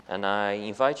And I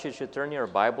invite you to turn your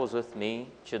Bibles with me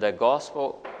to the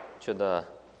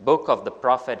book of the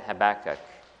prophet Habakkuk.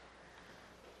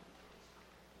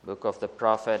 Book of the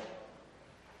prophet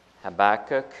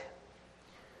Habakkuk.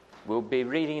 We'll be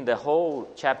reading the whole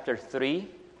chapter 3,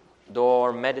 though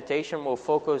our meditation will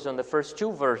focus on the first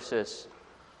 2 verses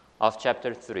of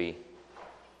chapter 3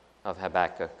 of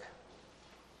Habakkuk.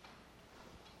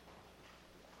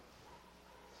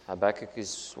 Habakkuk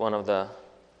is one of the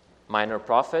minor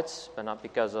prophets, but not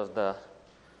because of the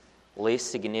least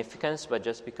significance, but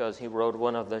just because he wrote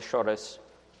one of the shortest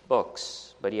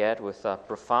books, but yet with a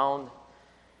profound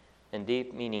and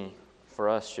deep meaning for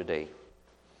us today.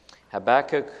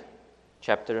 Habakkuk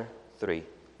chapter 3.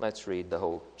 Let's read the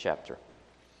whole chapter.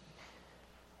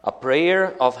 A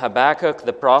prayer of Habakkuk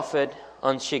the prophet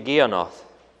on Shigionoth.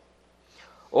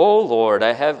 O Lord,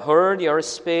 I have heard your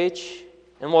speech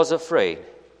and was afraid.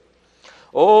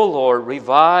 O Lord,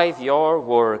 revive your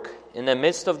work in the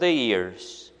midst of the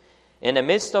years. In the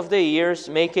midst of the years,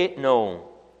 make it known.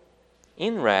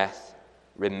 In wrath,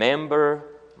 remember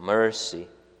mercy.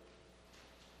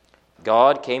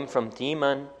 God came from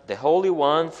Teman, the Holy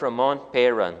One from Mount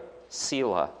Paran,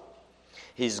 Selah.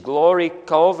 His glory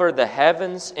covered the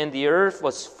heavens, and the earth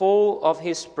was full of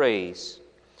His praise.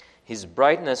 His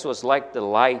brightness was like the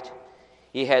light.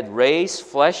 He had rays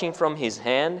flashing from His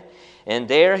hand, and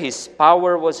there His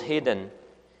power was hidden.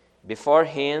 Before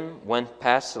Him went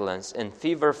pestilence, and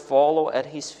fever followed at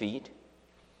His feet.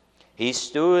 He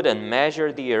stood and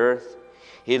measured the earth.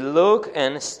 He looked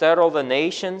and startled the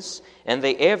nations, and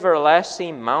the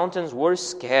everlasting mountains were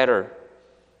scattered.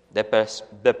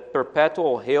 The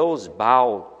perpetual hills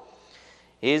bowed.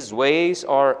 His ways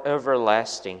are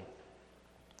everlasting.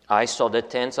 I saw the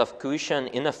tents of Cushan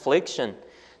in affliction.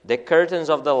 The curtains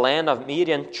of the land of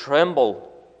Midian trembled.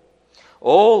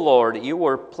 O Lord, you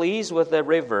were pleased with the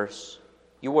rivers.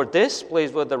 You were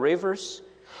displeased with the rivers.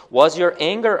 Was your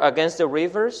anger against the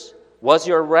rivers? Was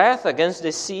your wrath against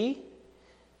the sea?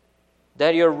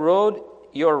 That you rode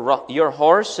your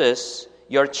horses,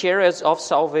 your chariots of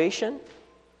salvation?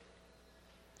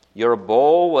 Your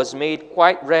bow was made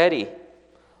quite ready.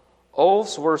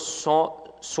 Oaths were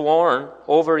sworn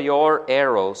over your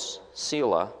arrows,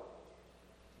 Selah.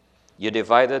 You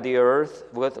divided the earth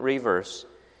with rivers.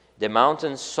 The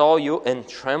mountains saw you and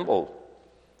trembled.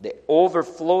 The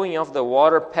overflowing of the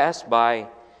water passed by.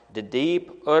 The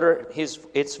deep uttered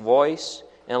its voice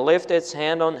and lifted its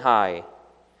hand on high.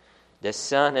 The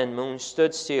sun and moon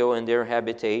stood still in their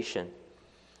habitation.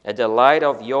 At the light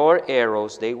of your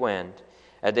arrows they went,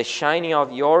 at the shining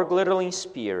of your glittering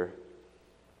spear.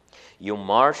 You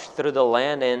marched through the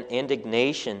land in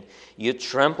indignation. You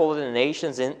trampled the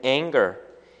nations in anger.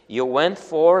 You went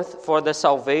forth for the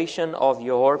salvation of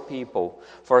your people,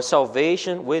 for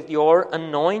salvation with your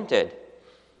anointed.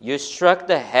 You struck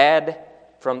the head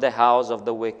from the house of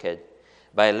the wicked,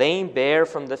 by laying bare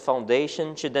from the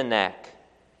foundation to the neck,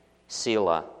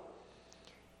 Selah.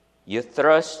 You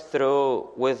thrust through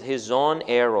with his own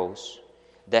arrows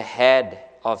the head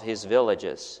of his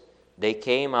villages. They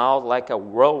came out like a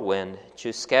whirlwind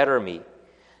to scatter me.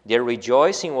 Their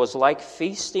rejoicing was like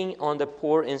feasting on the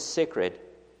poor in secret.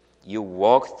 You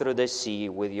walked through the sea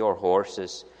with your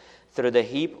horses, through the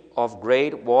heap of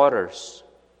great waters.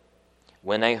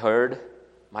 When I heard,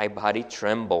 my body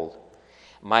trembled.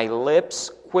 My lips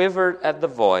quivered at the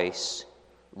voice.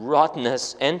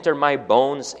 Rottenness entered my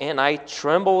bones, and I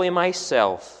tremble in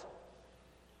myself,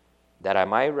 that I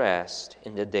might rest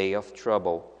in the day of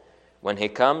trouble. When He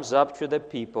comes up to the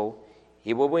people,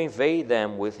 He will invade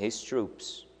them with His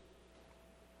troops.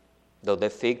 Though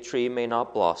the fig tree may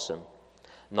not blossom,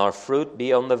 nor fruit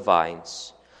be on the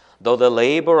vines, though the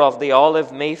labor of the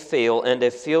olive may fail, and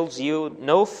the fields yield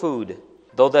no food,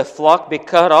 though the flock be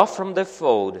cut off from the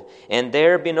fold, and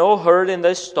there be no herd in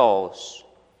the stalls,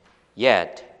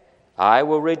 yet I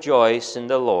will rejoice in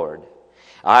the Lord.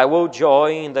 I will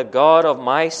joy in the God of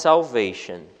my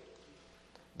salvation.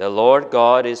 The Lord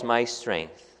God is my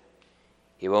strength.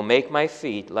 He will make my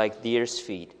feet like deer's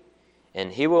feet, and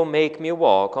He will make me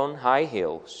walk on high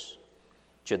hills.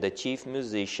 To the chief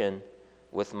musician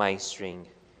with my string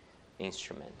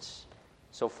instruments.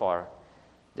 So far,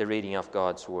 the reading of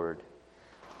God's Word.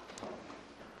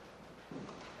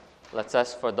 Let's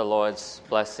ask for the Lord's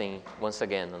blessing once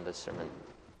again on this sermon.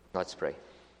 Let's pray.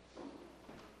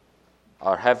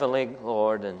 Our heavenly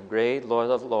Lord and great Lord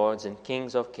of lords and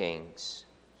kings of kings.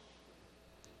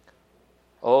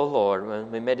 O Lord,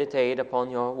 when we meditate upon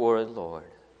your word, Lord,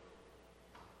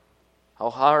 how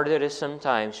hard it is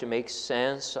sometimes to make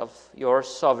sense of your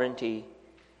sovereignty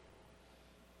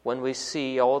when we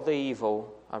see all the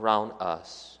evil around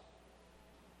us.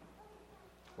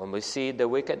 when we see the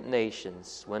wicked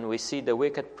nations, when we see the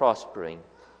wicked prospering,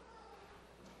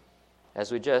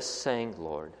 as we just sang,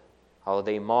 Lord, how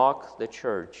they mock the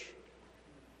church.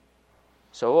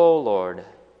 So, O Lord,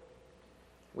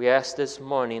 we ask this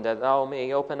morning that Thou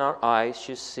may open our eyes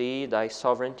to see Thy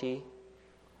sovereignty,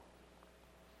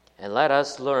 and let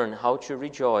us learn how to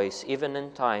rejoice even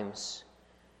in times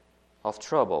of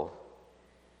trouble.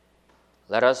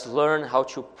 Let us learn how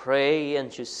to pray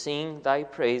and to sing Thy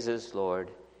praises, Lord,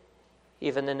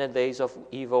 even in the days of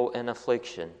evil and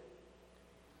affliction.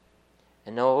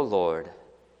 And, O Lord,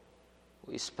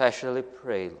 we especially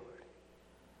pray, Lord,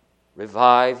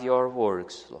 revive Your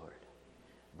works, Lord.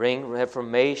 Bring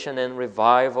reformation and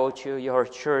revival to Your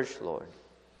church, Lord.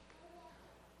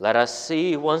 Let us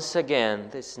see once again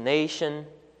this nation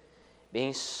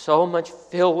being so much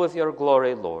filled with Your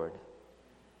glory, Lord.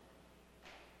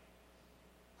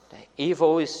 That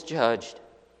evil is judged.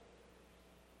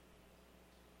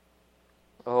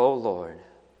 Oh, Lord,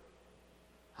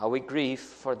 how we grieve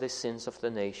for the sins of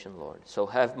the nation, Lord. So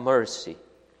have mercy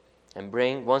and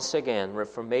bring once again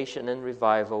reformation and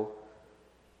revival,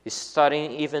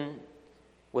 starting even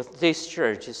with this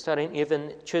church, starting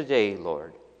even today,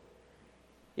 Lord.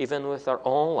 Even with our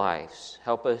own lives,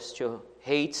 help us to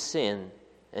hate sin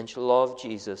and to love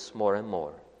Jesus more and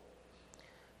more.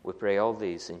 We pray all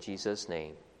this in Jesus'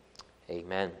 name.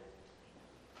 Amen.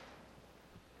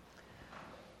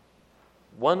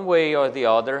 One way or the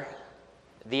other,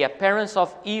 the appearance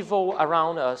of evil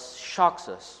around us shocks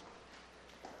us.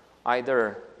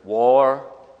 Either war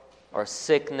or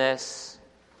sickness,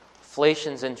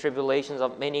 afflictions and tribulations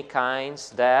of many kinds,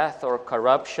 death or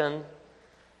corruption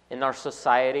in our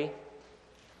society.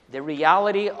 The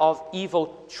reality of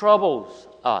evil troubles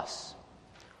us.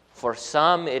 For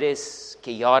some, it is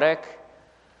chaotic.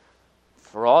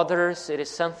 For others, it is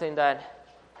something that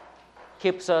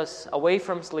keeps us away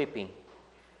from sleeping.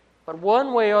 But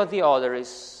one way or the other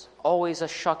is always a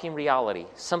shocking reality,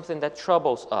 something that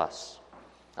troubles us,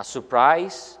 a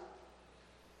surprise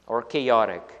or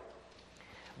chaotic.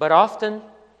 But often,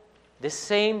 the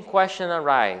same question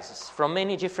arises. From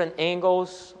many different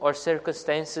angles or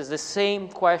circumstances, the same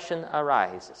question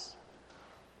arises.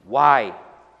 Why?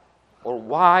 Or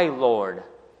why, Lord?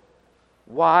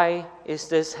 Why is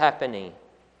this happening?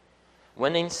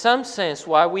 When in some sense,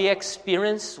 while we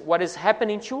experience what is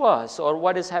happening to us or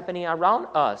what is happening around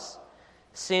us,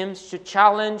 seems to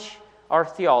challenge our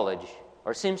theology,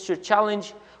 or seems to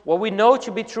challenge what we know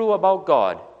to be true about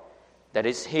God, that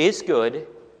is, He is good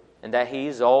and that He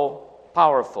is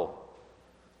all-powerful.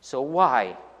 So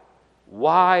why?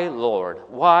 Why, Lord?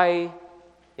 Why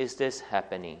is this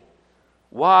happening?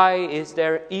 Why is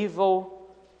there evil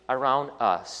around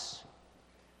us?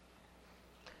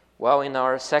 Well, in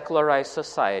our secularized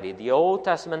society, the Old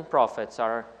Testament prophets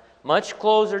are much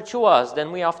closer to us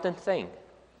than we often think.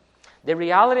 The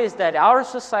reality is that our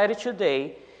society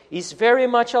today is very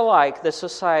much alike the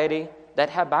society that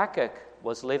Habakkuk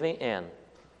was living in.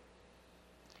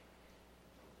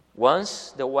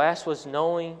 Once, the West was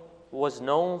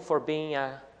known for being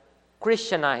a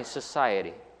Christianized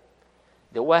society.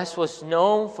 The West was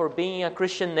known for being a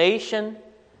Christian nation,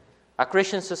 a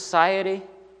Christian society,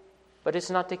 but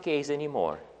it's not the case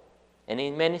anymore. And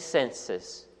in many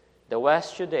senses, the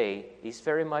West today is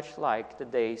very much like the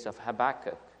days of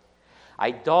Habakkuk.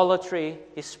 Idolatry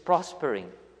is prospering.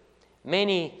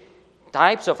 Many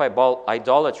types of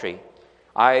idolatry,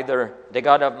 either the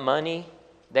god of money,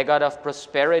 the god of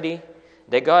prosperity,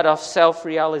 the god of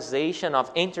self-realization,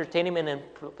 of entertainment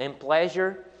and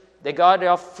pleasure, the god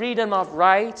of freedom of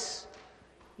rights,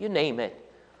 you name it.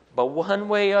 But one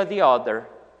way or the other,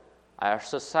 our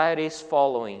society is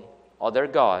following other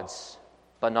gods,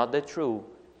 but not the true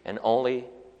and only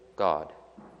God.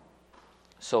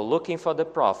 So looking for the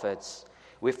prophets,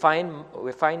 we find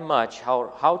much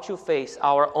how to face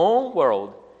our own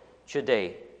world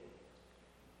today.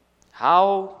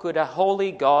 How could a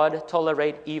holy God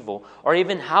tolerate evil? Or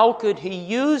even how could He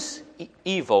use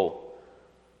evil?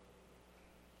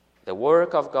 The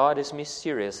work of God is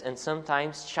mysterious and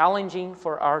sometimes challenging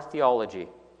for our theology.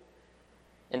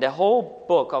 And the whole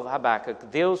book of Habakkuk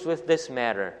deals with this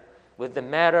matter, with the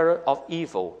matter of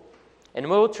evil. And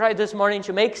we will try this morning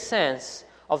to make sense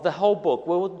of the whole book.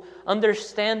 We will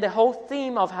understand the whole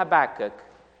theme of Habakkuk,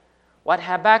 what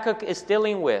Habakkuk is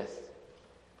dealing with.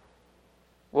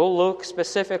 We'll look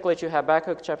specifically to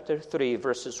Habakkuk chapter 3,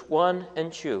 verses 1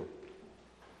 and 2.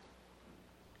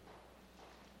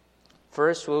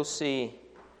 First, we'll see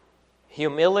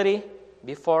humility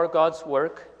before God's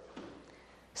work.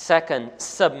 Second,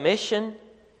 submission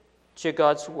to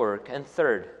God's work. And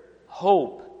third,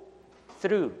 hope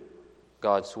through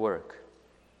God's work.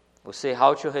 We'll see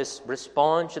how to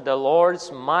respond to the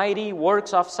Lord's mighty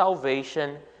works of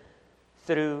salvation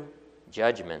through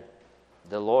judgment.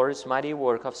 The Lord's mighty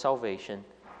work of salvation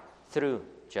through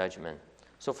judgment.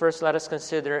 So first, let us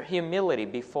consider humility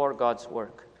before God's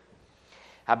work.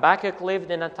 Habakkuk lived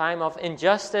in a time of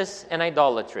injustice and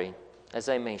idolatry, as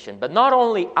I mentioned, but not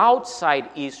only outside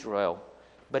Israel,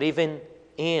 but even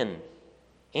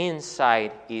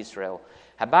inside Israel.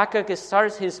 Habakkuk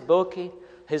starts his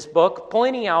book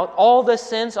pointing out all the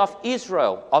sins of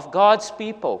Israel, of God's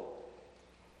people.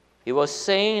 He was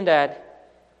saying that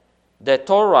the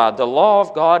Torah, the law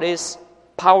of God, is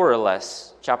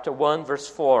powerless. Chapter 1, verse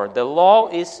 4. The law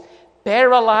is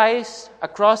paralyzed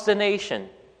across the nation.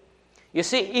 You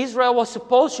see, Israel was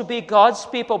supposed to be God's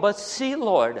people, but see,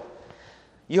 Lord,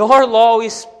 your law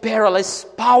is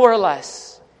paralyzed,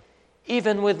 powerless,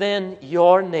 even within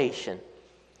your nation.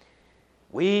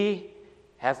 We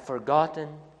have forgotten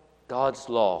God's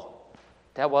law.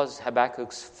 That was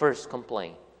Habakkuk's first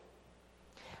complaint.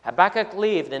 Habakkuk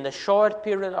lived in a short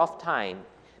period of time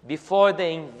before the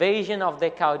invasion of the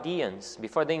Chaldeans,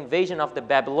 before the invasion of the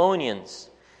Babylonians,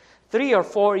 3 or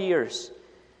 4 years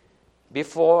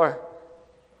before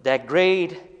that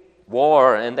great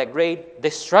war and that great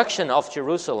destruction of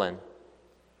Jerusalem.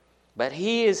 But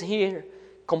he is here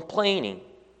complaining.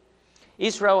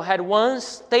 Israel had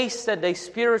once tasted the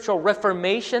spiritual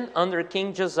reformation under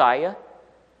King Josiah,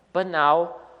 but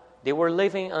now they were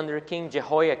living under King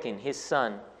Jehoiakim, his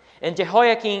son. And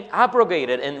Jehoiakim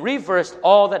abrogated and reversed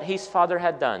all that his father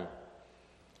had done.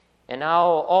 And now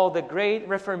all the great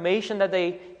reformation that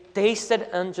they tasted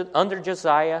under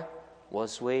Josiah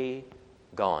was way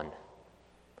gone.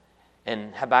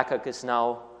 And Habakkuk is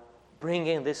now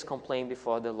bringing this complaint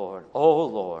before the Lord. Oh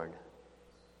Lord,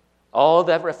 all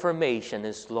that reformation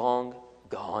is long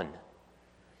gone.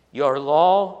 Your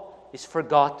law is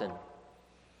forgotten.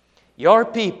 Your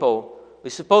people, who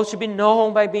is supposed to be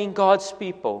known by being God's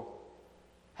people,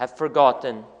 have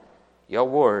forgotten your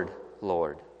word,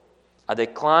 Lord. A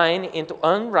decline into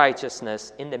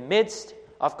unrighteousness in the midst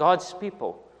of God's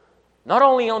people. Not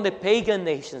only on the pagan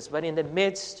nations, but in the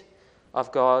midst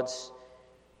of God's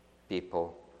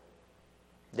people.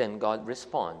 Then God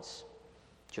responds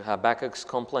to Habakkuk's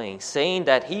complaint, saying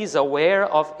that he is aware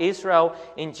of Israel's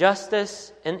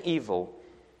injustice and evil,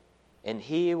 and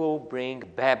he will bring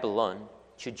Babylon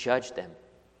to judge them.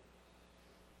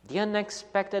 The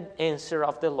unexpected answer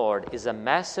of the Lord is a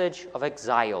message of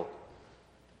exile.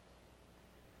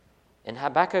 And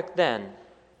Habakkuk then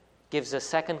gives a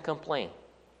second complaint.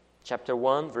 Chapter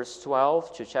 1, verse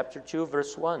 12 to chapter 2,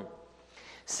 verse 1.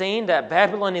 Saying that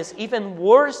Babylon is even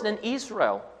worse than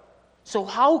Israel. So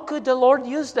how could the Lord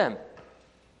use them?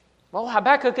 Well,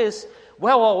 Habakkuk is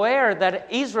well aware that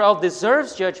Israel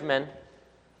deserves judgment.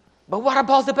 But what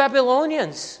about the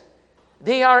Babylonians?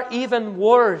 They are even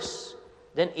worse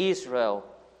than Israel.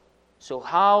 So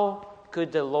how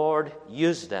could the Lord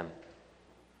use them?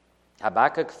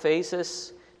 Habakkuk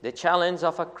faces the challenge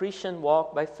of a Christian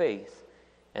walk by faith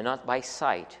and not by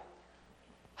sight.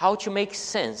 How to make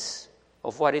sense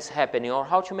of what is happening, or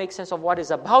how to make sense of what is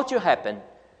about to happen,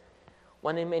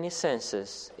 when in many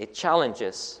senses it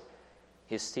challenges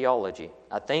his theology.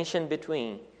 A tension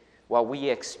between what we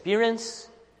experience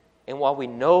and what we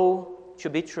know to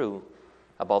be true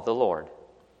about the Lord.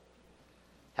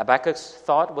 Habakkuk's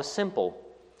thought was simple.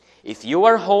 If you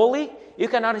are holy, you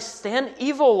cannot stand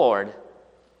evil, Lord.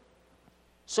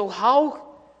 So how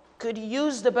could you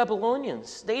use the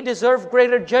Babylonians? They deserve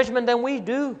greater judgment than we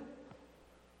do.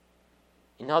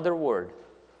 In other words,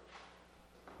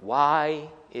 why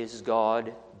is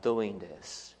God doing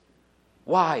this?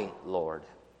 Why, Lord?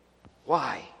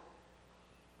 Why?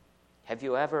 Have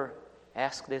you ever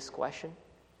asked this question?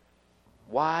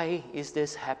 Why is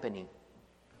this happening?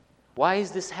 Why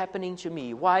is this happening to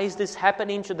me? Why is this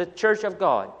happening to the church of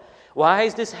God? Why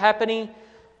is this happening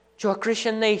to a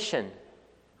Christian nation?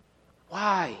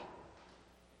 Why?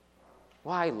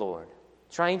 Why, Lord?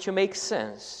 Trying to make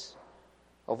sense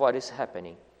of what is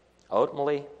happening.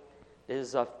 Ultimately, this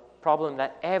is a problem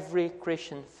that every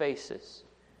Christian faces.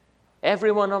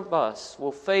 Every one of us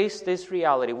will face this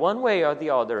reality one way or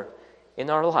the other in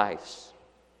our lives.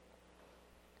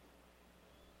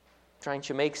 Trying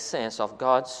to make sense of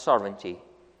God's sovereignty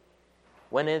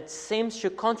when it seems to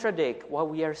contradict what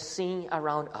we are seeing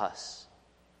around us.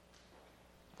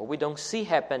 But we don't see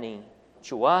happening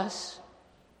to us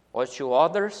or to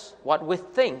others what we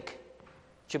think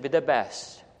to be the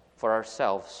best for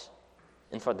ourselves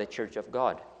and for the church of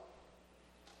God.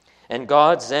 And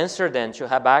God's answer then to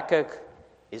Habakkuk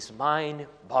is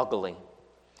mind-boggling.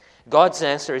 God's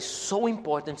answer is so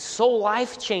important, so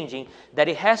life-changing, that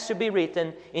it has to be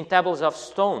written in tablets of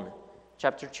stone.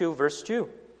 Chapter 2, verse 2.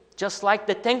 Just like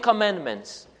the Ten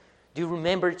Commandments. Do you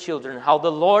remember, children, how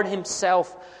the Lord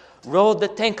Himself wrote the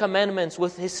Ten Commandments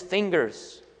with His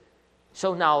fingers?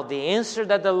 So now the answer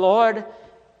that the Lord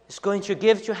is going to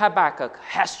give to Habakkuk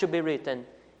has to be written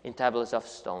in tablets of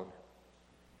stone.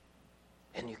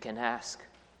 And you can ask,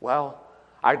 well,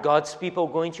 are God's people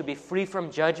going to be free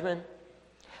from judgment?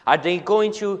 Are they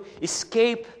going to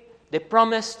escape the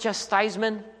promised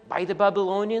chastisement by the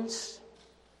Babylonians?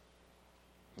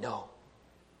 No.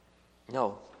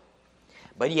 No.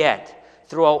 But yet,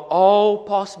 throughout all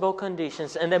possible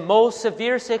conditions and the most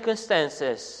severe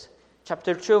circumstances,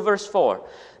 chapter 2, verse 4,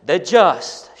 the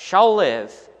just shall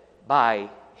live by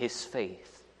his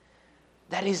faith.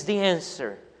 That is the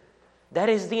answer. That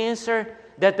is the answer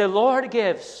that the Lord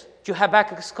gives to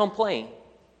Habakkuk's complaint.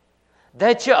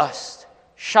 The just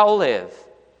shall live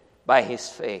by his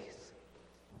faith.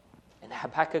 And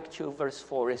Habakkuk 2 verse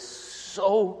 4 is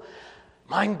so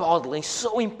mind-boggling,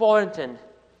 so important,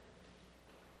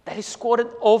 that is quoted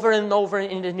over and over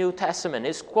in the New Testament.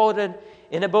 It's quoted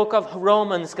in the book of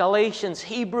Romans, Galatians,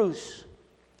 Hebrews.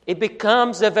 It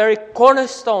becomes the very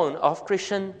cornerstone of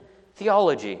Christian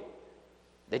theology.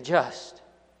 The just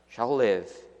shall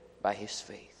live by his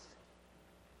faith.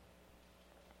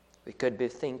 We could be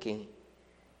thinking,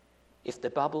 if the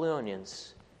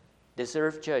Babylonians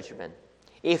deserve judgment,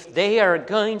 if they are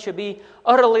going to be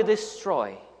utterly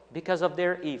destroyed because of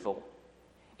their evil,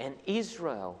 and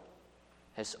Israel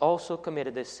has also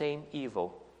committed the same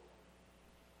evil,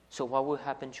 so what will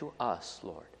happen to us,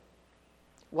 Lord?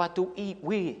 What do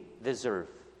we deserve?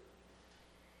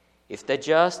 If the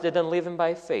just didn't live in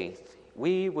by faith,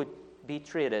 we would be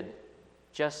treated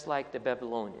just like the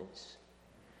Babylonians.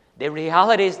 The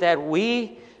reality is that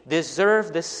we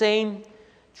deserve the same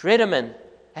treatment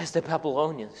as the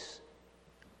Babylonians.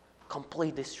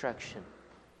 Complete destruction.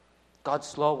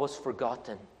 God's law was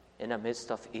forgotten in the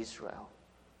midst of Israel.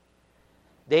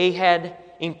 They had,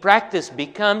 in practice,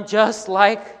 become just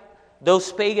like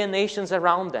those pagan nations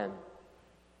around them.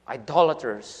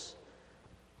 Idolaters,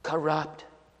 corrupt.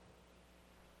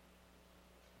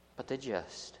 But the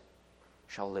just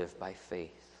shall live by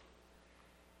faith.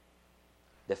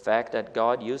 The fact that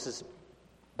God uses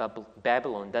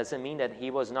Babylon doesn't mean that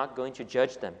He was not going to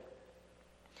judge them.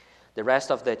 The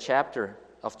rest of the chapter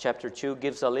 2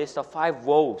 gives a list of 5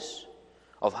 woes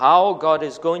of how God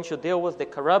is going to deal with the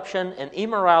corruption and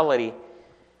immorality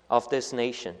of this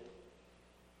nation.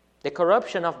 The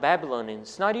corruption of Babylon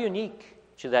is not unique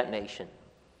to that nation.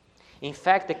 In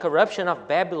fact, the corruption of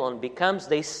Babylon becomes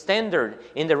the standard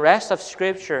in the rest of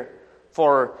Scripture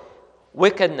for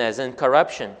wickedness and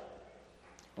corruption.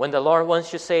 When the Lord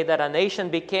wants to say that a nation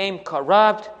became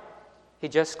corrupt, He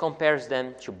just compares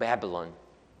them to Babylon.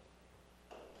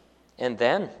 And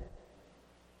then,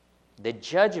 the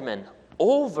judgment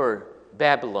over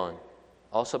Babylon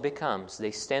also becomes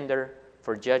the standard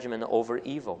for judgment over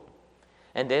evil.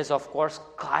 And this, of course,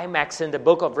 climax in the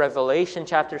book of Revelation,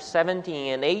 chapter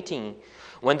 17 and 18,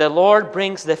 when the Lord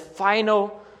brings the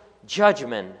final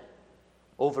judgment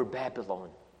over Babylon,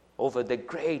 over the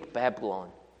great Babylon.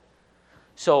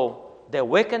 So, the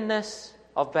wickedness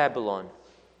of Babylon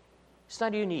is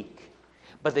not unique.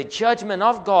 But the judgment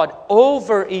of God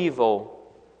over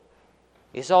evil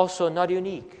is also not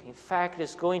unique. In fact,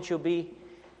 it's going to be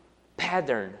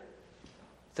patterned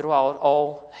throughout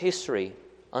all history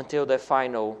until the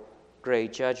final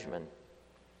great judgment.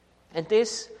 And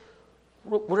this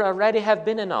would already have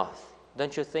been enough,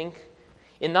 don't you think?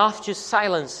 Enough to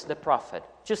silence the prophet,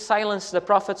 to silence the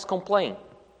prophet's complaint,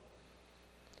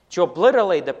 to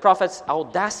obliterate the prophet's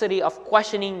audacity of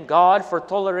questioning God for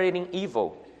tolerating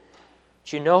evil,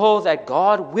 to know that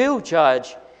God will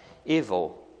judge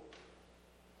evil.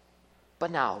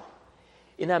 But now,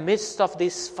 in the midst of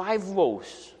these 5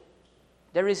 woes,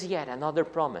 there is yet another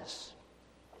promise.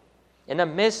 In the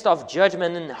midst of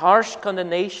judgment and harsh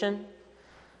condemnation,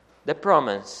 the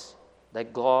promise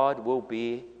that God will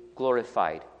be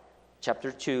glorified.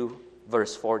 Chapter 2,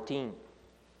 verse 14.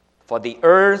 For the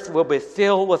earth will be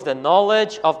filled with the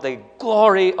knowledge of the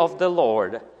glory of the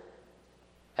Lord,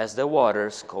 as the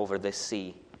waters cover the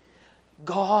sea.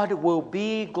 God will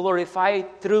be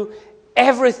glorified through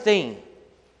everything,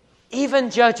 even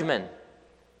judgment.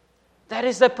 That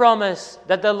is the promise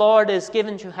that the Lord is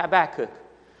given to Habakkuk.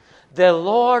 The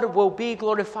Lord will be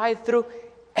glorified through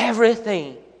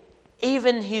everything,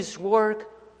 even His work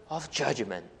of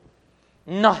judgment.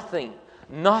 Nothing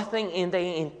in the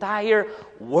entire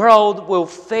world will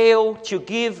fail to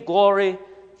give glory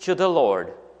to the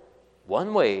Lord,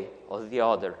 one way or the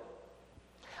other.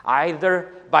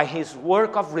 either by His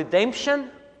work of redemption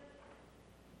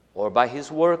or by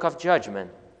His work of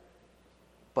judgment.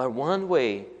 But one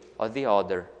way or the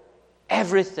other,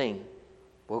 everything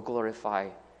will glorify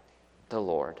the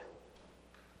Lord.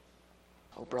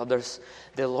 Oh, brothers,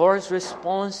 the Lord's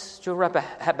response to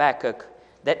Habakkuk,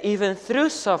 that even through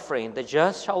suffering, the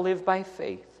just shall live by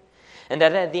faith, and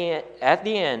that at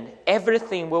the end,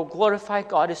 everything will glorify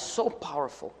God, is so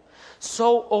powerful,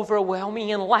 so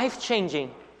overwhelming and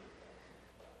life-changing,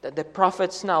 that the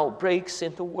prophet now breaks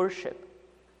into worship.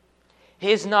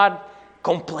 He's not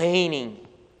complaining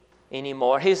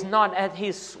anymore. He's not at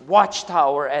his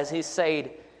watchtower, as he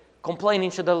said,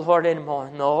 complaining to the Lord anymore.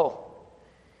 No.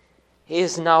 He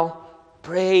is now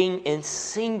praying and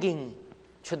singing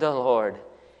to the Lord.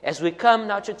 As we come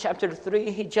now to chapter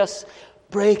 3, he just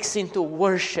breaks into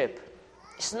worship.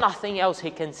 There's nothing else he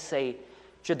can say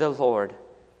to the Lord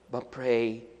but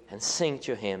pray and sing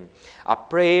to Him. A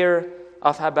prayer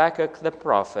of Habakkuk the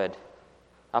prophet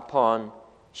upon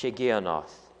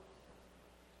Shigionoth.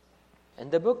 And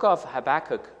the book of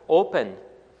Habakkuk opened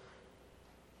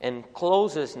and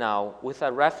closes now with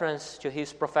a reference to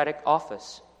his prophetic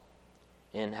office.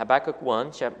 In Habakkuk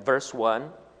 1, verse 1,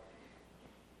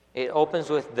 it opens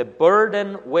with the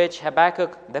burden which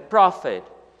Habakkuk the prophet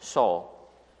saw.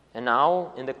 And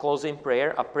now, in the closing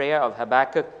prayer, a prayer of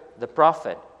Habakkuk the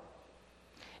prophet.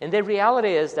 And the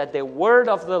reality is that the word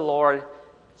of the Lord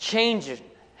changed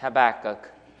Habakkuk.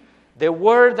 The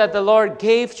word that the Lord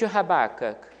gave to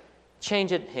Habakkuk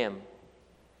changed him.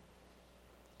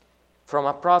 From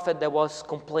a prophet that was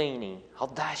complaining,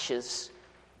 audacious,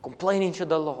 complaining to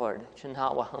the Lord, to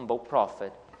now a humble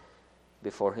prophet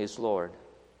before his Lord.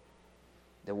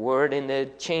 The word in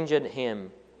it changed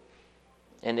him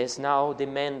and is now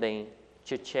demanding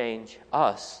to change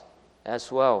us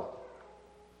as well.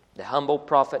 The humble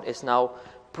prophet is now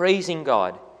praising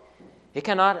God. He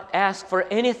cannot ask for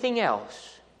anything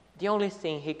else. The only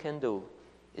thing he can do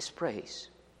is praise.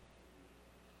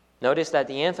 Notice that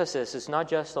the emphasis is not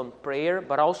just on prayer,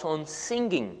 but also on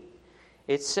singing.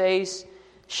 It says,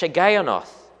 Shigionoth.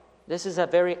 This is a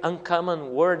very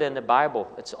uncommon word in the Bible.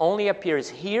 It only appears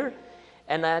here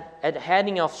and at the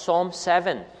heading of Psalm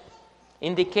 7,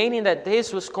 indicating that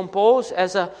this was composed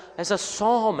as a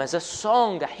psalm, as a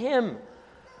song, a hymn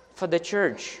for the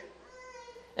church.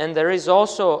 And there is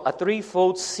also a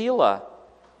threefold Selah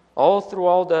all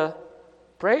throughout the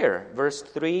prayer, verse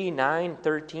 3, 9,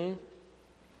 13,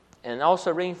 and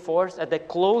also reinforced at the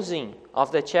closing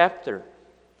of the chapter.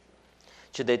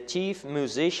 To the chief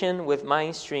musician with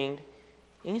mind-stringed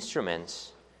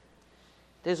instruments.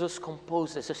 This was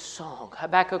composed as a song.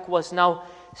 Habakkuk was now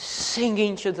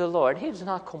singing to the Lord. He was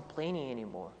not complaining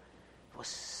anymore. He was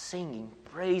singing,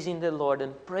 praising the Lord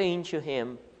and praying to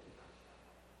Him.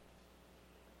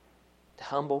 The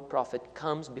humble prophet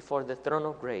comes before the throne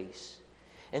of grace,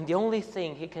 and the only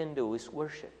thing he can do is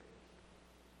worship.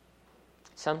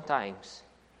 Sometimes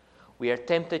we are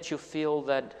tempted to feel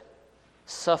that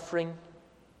suffering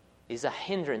is a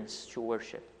hindrance to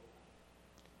worship.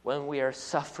 When we are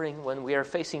suffering, when we are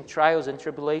facing trials and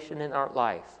tribulation in our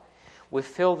life, we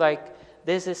feel like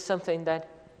this is something that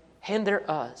hinders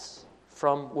us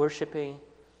from worshiping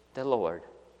the Lord,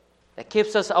 that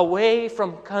keeps us away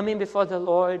from coming before the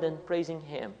Lord and praising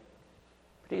Him.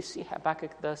 But you see,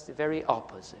 Habakkuk does the very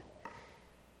opposite.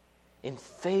 In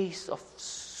face of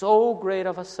so great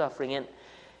of a suffering and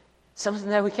something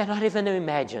that we cannot even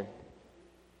imagine,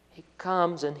 he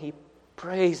comes and he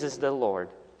praises the Lord.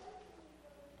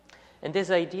 And this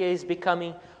idea is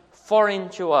becoming foreign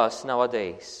to us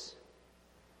nowadays.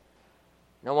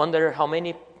 No wonder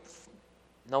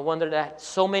that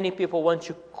so many people want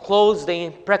to close the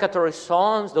imprecatory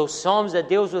psalms, those psalms that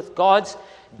deals with God's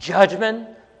judgment,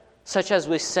 such as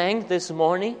we sang this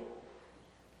morning.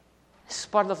 This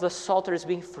part of the Psalter is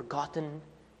being forgotten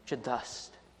to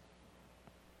dust.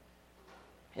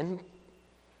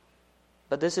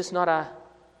 But this is not a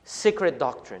secret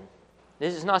doctrine.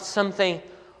 This is not something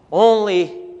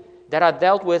only that are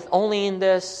dealt with only in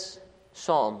this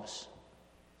Psalms.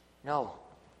 No.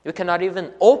 You cannot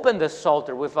even open the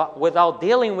Psalter without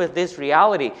dealing with this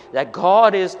reality that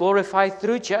God is glorified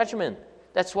through judgment.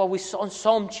 That's what we saw in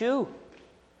Psalm 2.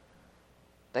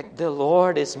 That the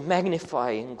Lord is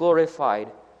magnified and glorified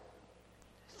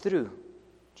through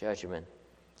judgment.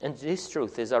 And this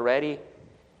truth is already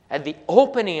at the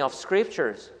opening of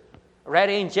Scriptures.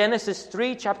 Already in Genesis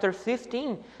 3, chapter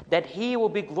 15, that He will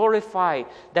be glorified,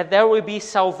 that there will be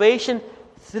salvation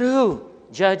through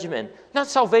judgment. Not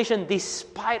salvation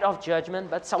despite of judgment,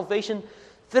 but salvation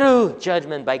through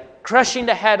judgment by crushing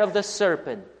the head of the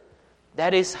serpent.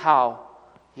 That is how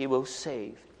He will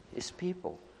save His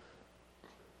people.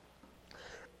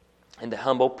 And the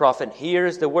humble prophet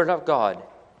hears the word of God,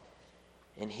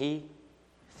 and he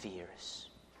fears.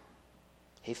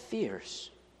 He fears.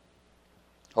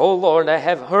 "O Lord, I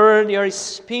have heard your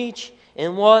speech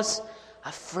and was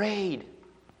afraid."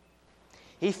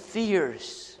 He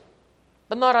fears,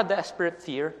 but not a desperate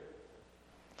fear,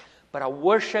 but a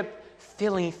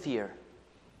worship-filling fear.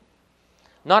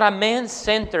 Not a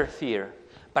man-centered fear,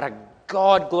 but a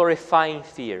God-glorifying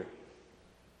fear.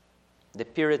 The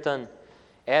Puritan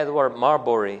Edward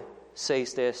Marbury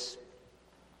says this: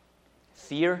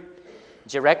 "Fear,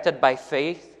 directed by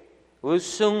faith, will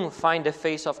soon find the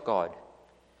face of God.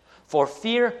 For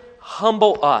fear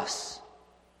humbles us,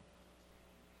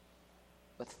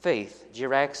 but faith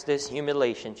directs this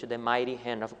humiliation to the mighty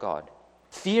hand of God.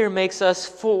 Fear makes us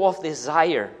full of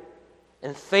desire,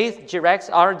 and faith directs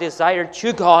our desire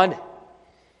to God.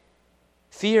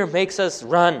 Fear makes us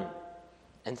run,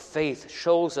 and faith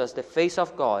shows us the face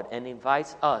of God and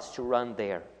invites us to run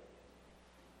there.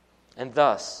 And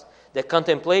thus, the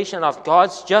contemplation of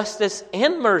God's justice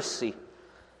and mercy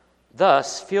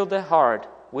thus fill the heart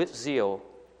with zeal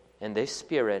and the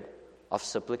spirit of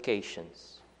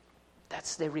supplications."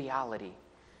 That's the reality.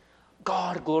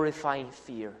 God-glorifying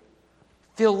fear,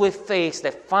 filled with faith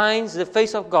that finds the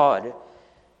face of God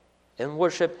and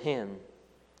worship Him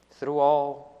through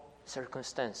all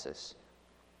circumstances.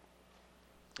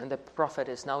 And the prophet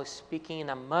is now speaking in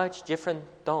a much different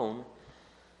tone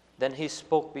than he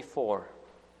spoke before.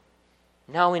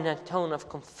 Now in a tone of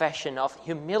confession, of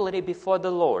humility before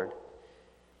the Lord.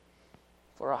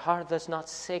 For a heart does not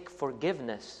seek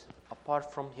forgiveness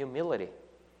apart from humility.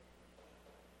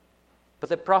 But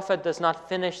the prophet does not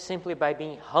finish simply by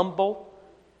being humble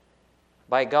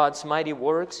by God's mighty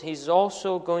works. He's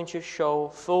also going to show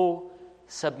full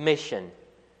submission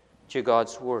to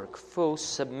God's work. Full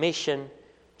submission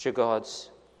to God's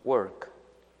work.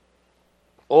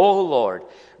 "O Lord,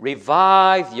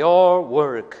 revive your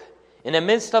work in the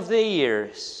midst of the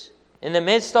years. In the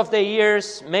midst of the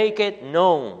years, make it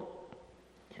known."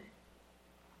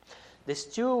 These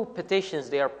two petitions,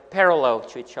 they are parallel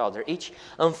to each other, each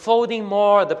unfolding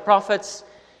more the prophet's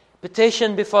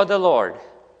petition before the Lord.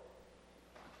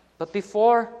 But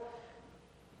before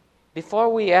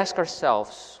we ask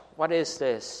ourselves, what is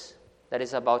this that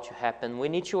is about to happen, we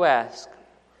need to ask,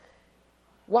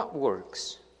 what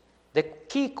works? The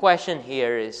key question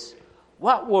here is,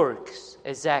 what works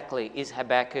exactly is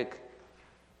Habakkuk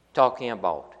talking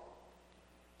about?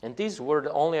 And this word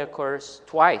only occurs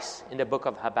twice in the book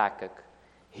of Habakkuk.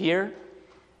 Here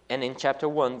and in chapter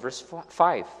 1, verse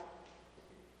 5.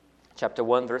 Chapter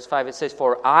 1, verse 5, it says,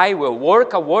 "For I will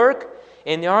work a work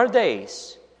in your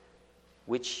days,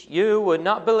 which you would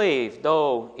not believe,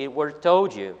 though it were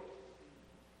told you."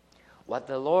 What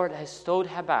the Lord has told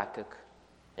Habakkuk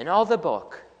in all the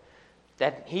book,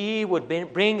 that He would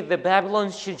bring the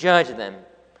Babylonians to judge them,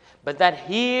 but that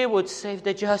He would save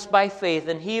the just by faith,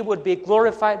 and He would be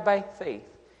glorified by faith.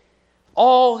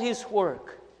 All His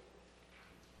work,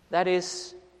 that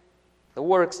is the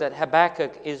works that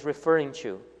Habakkuk is referring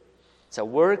to. It's a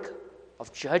work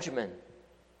of judgment,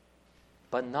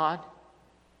 but not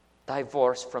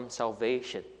divorced from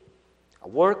salvation. A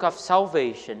work of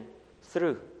salvation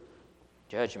through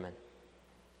judgment.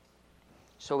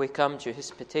 So we come to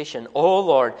his petition, "O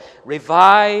Lord,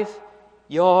 revive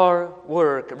your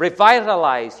work.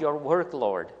 Revitalize your work,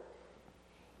 Lord.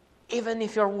 Even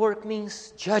if your work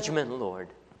means judgment, Lord,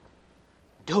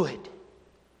 do it."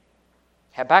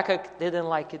 Habakkuk didn't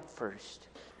like it first,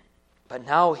 but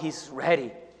now he's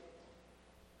ready.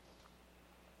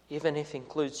 Even if it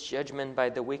includes judgment by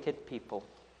the wicked people,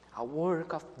 a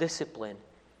work of discipline.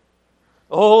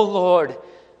 "Oh Lord,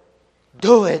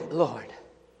 do it, Lord.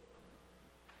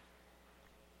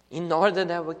 In order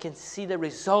that we can see the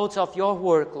results of your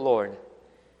work, Lord.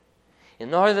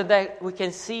 In order that we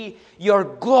can see your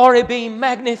glory being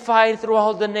magnified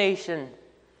throughout the nation.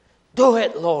 Do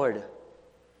it, Lord.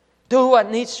 Do what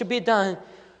needs to be done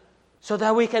so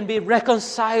that we can be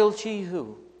reconciled to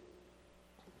you.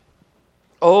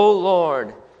 Oh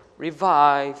Lord,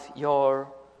 revive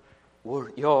your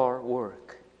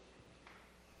work."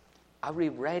 Are we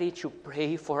ready to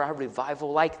pray for a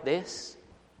revival like this?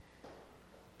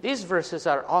 These verses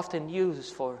are often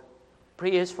used for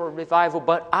prayers for revival,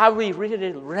 but are we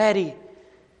really ready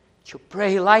to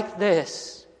pray like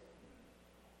this?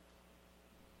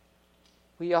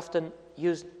 We often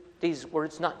use these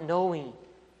words not knowing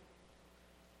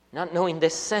the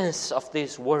sense of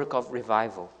this work of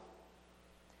revival.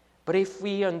 But if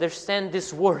we understand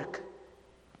this work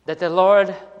that the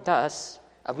Lord does,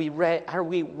 are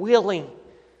we willing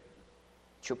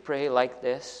to pray like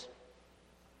this?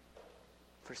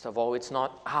 First of all, it's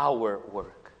not our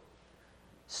work.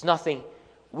 It's nothing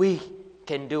we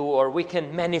can do or we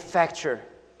can manufacture.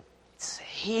 It's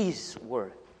His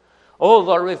work. Oh,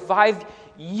 Lord, revive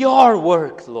your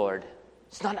work, Lord.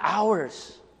 It's not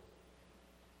ours.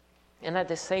 And at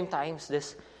the same time,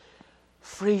 this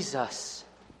frees us.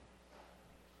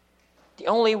 The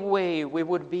only way we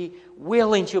would be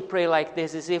willing to pray like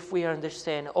this is if we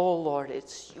understand, oh, Lord,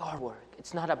 it's your work.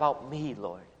 It's not about me,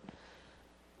 Lord.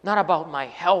 Not about my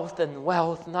health and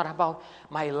wealth, not about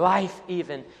my life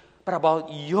even, but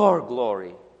about your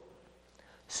glory.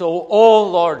 So, oh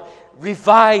Lord,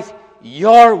 revive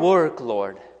your work,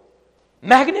 Lord.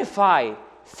 Magnify,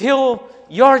 fill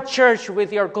your church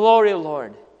with your glory,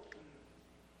 Lord.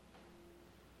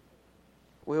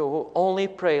 We will only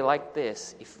pray like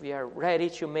this if we are ready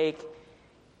to make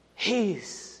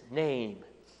His name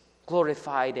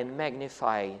glorified and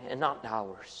magnified, and not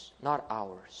ours, not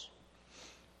ours.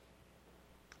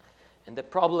 And the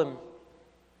problem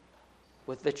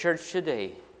with the church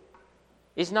today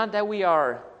is not that we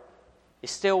are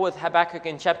still with Habakkuk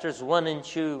in chapters 1 and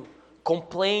 2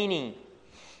 complaining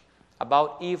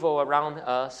about evil around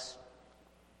us.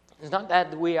 It's not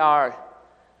that we are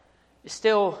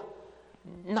still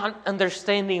not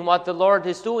understanding what the Lord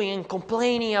is doing and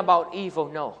complaining about evil.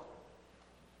 No.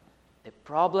 The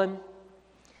problem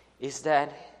is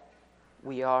that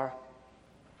we are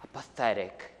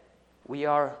apathetic. We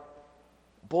are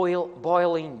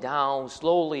boiling down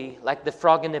slowly like the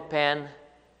frog in the pan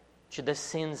to the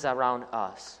sins around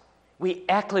us. We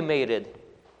acclimated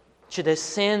to the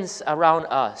sins around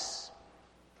us.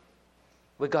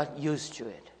 We got used to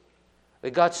it. We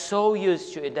got so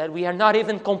used to it that we are not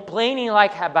even complaining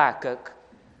like Habakkuk.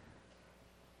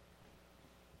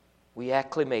 We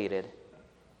acclimated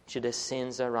to the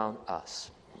sins around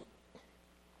us.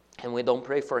 And we don't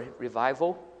pray for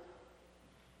revival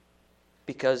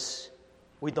because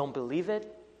we don't believe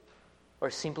it,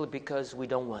 or simply because we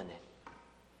don't want it.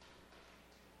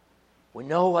 We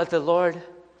know what the Lord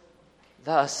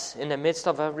does in the midst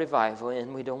of a revival,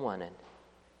 and we don't want it.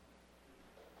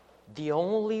 The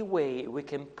only way we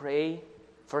can pray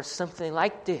for something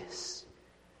like this,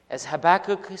 as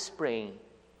Habakkuk is praying,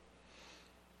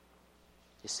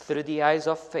 is through the eyes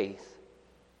of faith,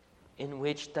 in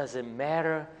which doesn't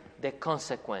matter the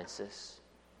consequences.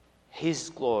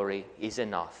 His glory is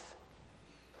enough.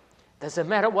 Doesn't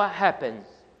matter what happened.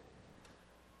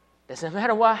 Doesn't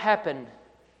matter what happened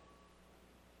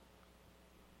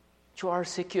to our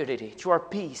security, to our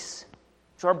peace,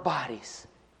 to our bodies.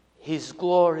 His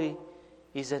glory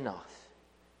is enough.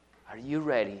 Are you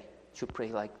ready to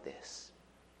pray like this?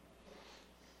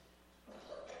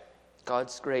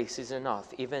 God's grace is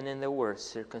enough, even in the worst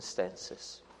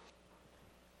circumstances.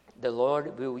 The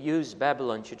Lord will use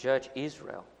Babylon to judge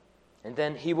Israel, and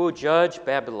then He will judge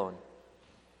Babylon.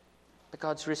 But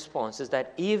God's response is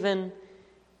that even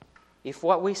if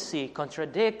what we see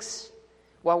contradicts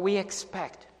what we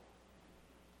expect,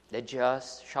 the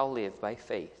just shall live by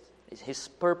faith. His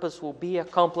purpose will be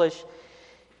accomplished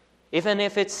even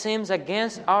if it seems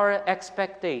against our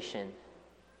expectation.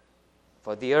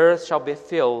 For the earth shall be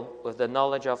filled with the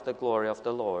knowledge of the glory of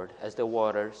the Lord as the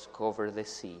waters cover the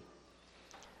sea.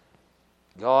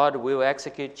 God will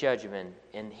execute judgment,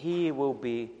 and He will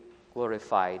be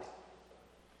glorified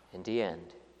in the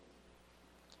end.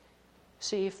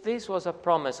 See, if this was a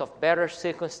promise of better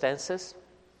circumstances,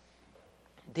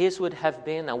 this would have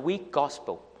been a weak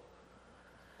gospel.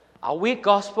 A weak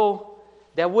gospel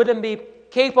that wouldn't be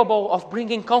capable of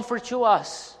bringing comfort to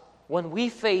us when we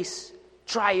face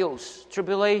trials,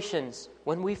 tribulations,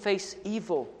 when we face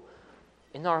evil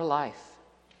in our life.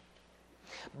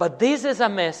 But this is a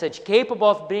message capable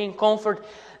of bringing comfort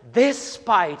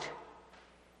despite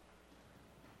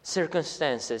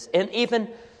circumstances, and even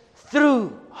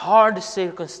through hard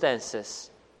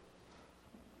circumstances.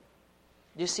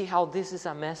 You see how this is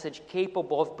a message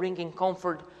capable of bringing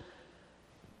comfort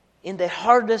in the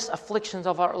hardest afflictions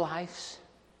of our lives.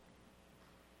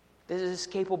 This is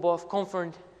capable of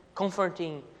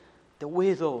comforting the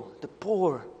widow, the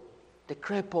poor, the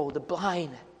crippled, the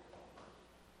blind,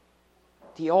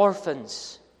 the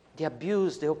orphans, the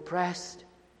abused, the oppressed,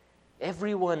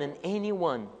 everyone and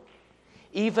anyone.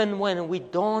 Even when we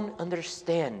don't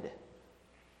understand,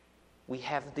 we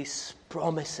have these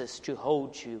promises to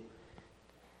hold you,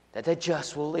 that the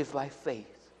just will live by faith.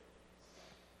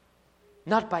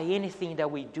 Not by anything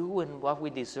that we do and what we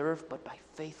deserve, but by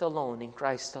faith alone, in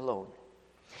Christ alone.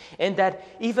 And that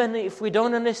even if we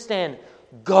don't understand,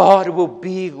 God will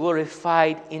be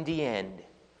glorified in the end.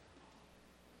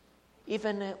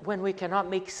 Even when we cannot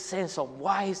make sense of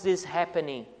why is this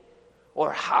happening,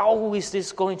 Or how is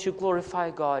this going to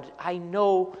glorify God? I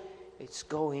know it's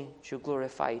going to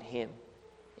glorify Him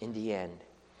in the end.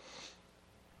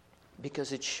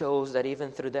 Because it shows that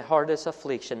even through the hardest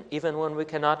affliction, even when we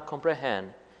cannot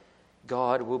comprehend,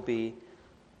 God will be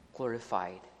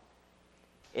glorified.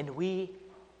 And we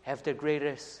have the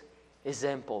greatest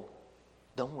example,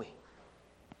 don't we?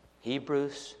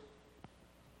 Hebrews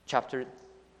chapter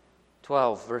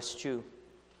 12, verse 2.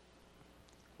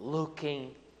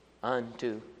 Looking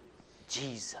unto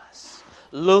Jesus.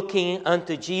 Looking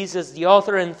unto Jesus, the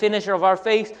author and finisher of our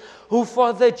faith, who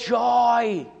for the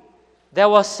joy that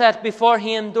was set before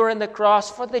Him endured the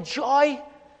cross. For the joy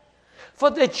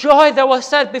that was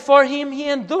set before Him, He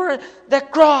endured the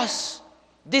cross,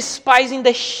 despising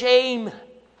the shame.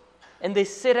 And they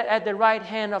sit at the right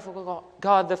hand of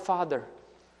God the Father.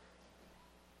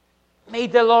 May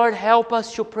the Lord help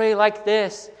us to pray like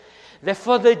this, that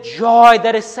for the joy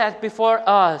that is set before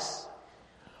us,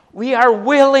 we are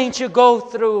willing to go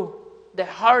through the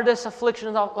hardest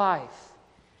afflictions of life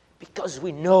because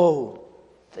we know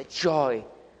the joy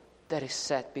that is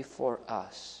set before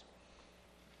us.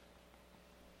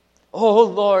 Oh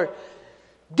Lord,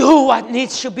 do what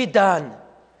needs to be done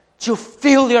to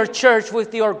fill your church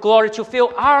with your glory, to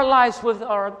fill our lives with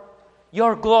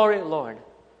your glory, Lord.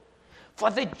 For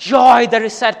the joy that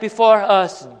is set before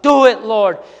us, do it,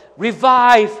 Lord.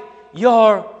 Revive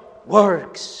your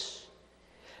works.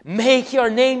 Make your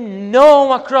name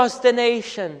known across the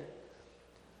nation.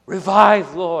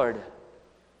 Revive, Lord.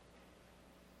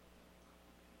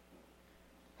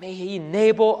 May He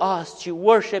enable us to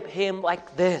worship Him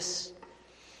like this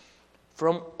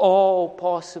from all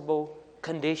possible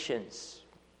conditions.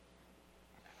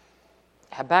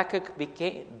 Habakkuk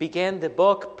began the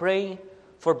book praying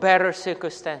for better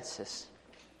circumstances.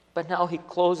 But now he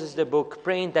closes the book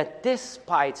praying that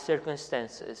despite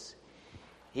circumstances,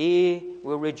 he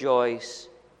will rejoice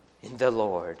in the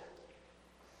Lord.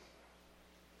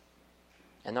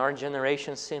 And our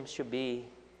generation seems to be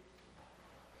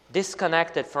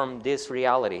disconnected from this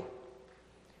reality.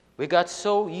 We got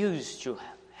so used to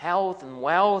health and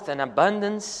wealth and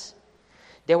abundance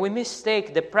that we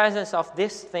mistake the presence of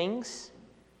these things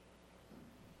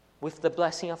with the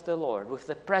blessing of the Lord, with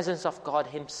the presence of God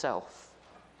Himself.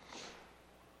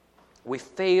 We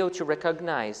fail to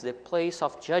recognize the place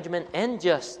of judgment and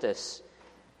justice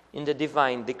in the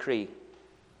divine decree.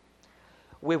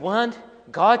 We want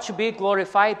God to be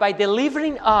glorified by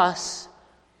delivering us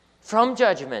from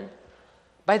judgment,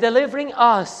 by delivering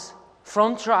us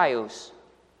from trials,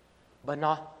 but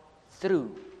not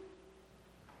through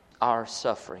our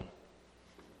suffering.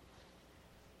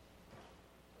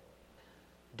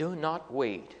 Do not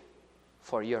wait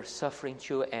for your suffering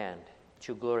to end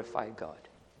to glorify God.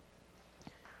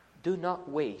 Do not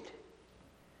wait.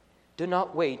 Do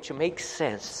not wait to make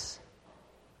sense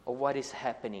of what is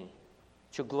happening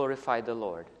to glorify the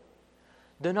Lord.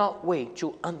 Do not wait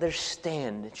to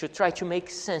understand, to try to make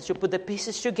sense, to put the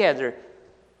pieces together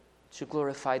to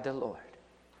glorify the Lord.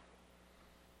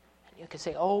 And you can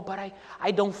say, oh, but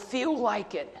I don't feel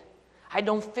like it. I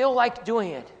don't feel like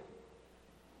doing it.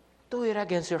 Do it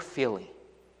against your feeling.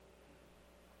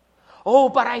 Oh,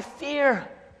 but I fear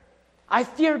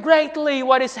greatly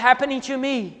what is happening to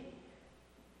me.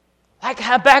 Like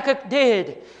Habakkuk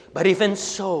did. But even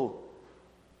so,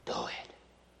 do it.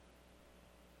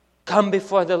 Come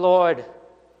before the Lord.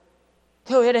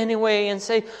 Do it anyway and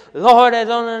say, Lord, I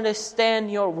don't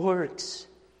understand your works.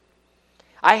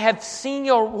 I have seen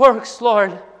your works,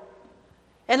 Lord,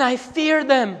 and I fear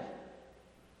them.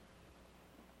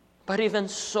 But even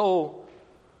so,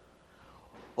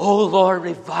 oh Lord,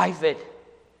 revive it.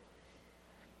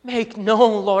 Make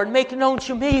known, Lord, make known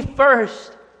to me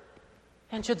first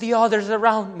and to the others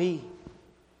around me.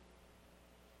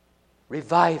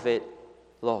 Revive it,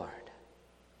 Lord.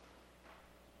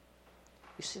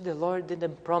 You see, the Lord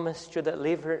didn't promise to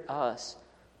deliver us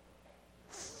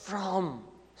from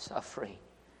suffering,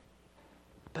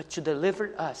 but to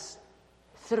deliver us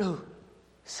through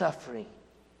suffering.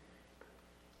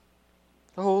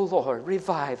 Oh Lord,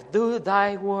 revive, do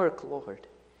thy work, Lord.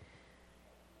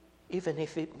 Even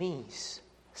if it means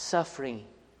suffering.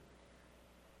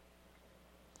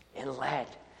 And let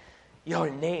your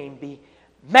name be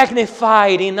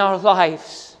magnified in our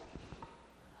lives.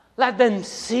 Let them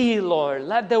see, Lord.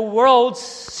 Let the world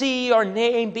see your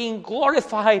name being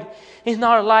glorified in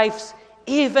our lives,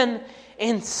 even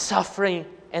in suffering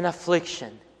and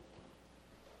affliction.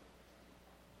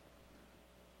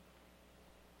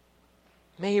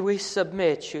 May we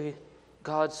submit to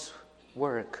God's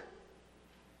work,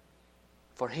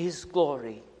 for His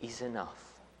glory is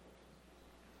enough.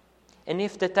 And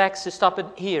if the text is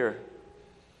stopped here,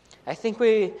 I think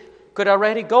we could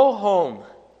already go home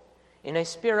in a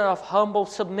spirit of humble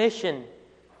submission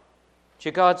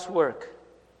to God's work.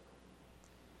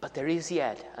 But there is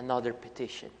yet another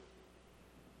petition.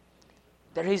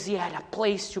 There is yet a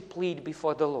place to plead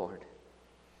before the Lord.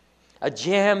 A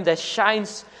gem that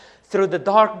shines through the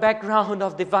dark background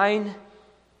of divine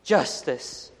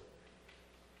justice.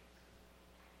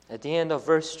 At the end of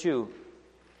verse 2,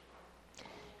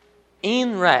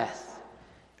 in wrath,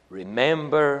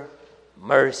 remember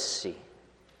mercy.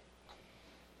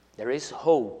 There is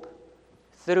hope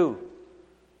through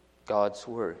God's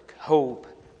work. Hope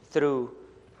through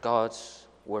God's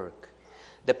work.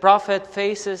 The prophet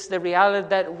faces the reality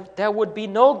that there would be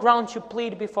no ground to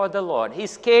plead before the Lord.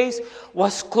 His case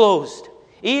was closed.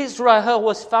 Israel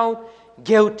was found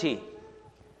guilty.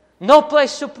 No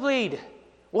place to plead.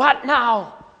 What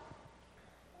now?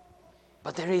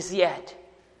 But there is yet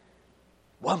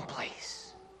one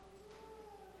place.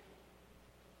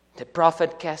 The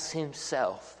prophet casts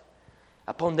himself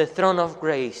upon the throne of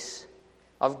grace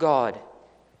of God.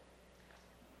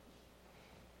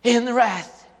 In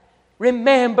wrath,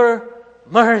 remember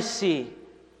mercy,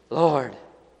 Lord.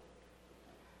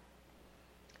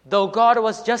 Though God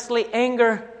was justly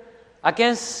angry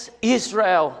against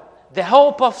Israel, the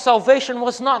hope of salvation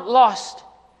was not lost.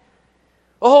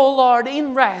 Oh Lord,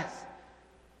 in wrath,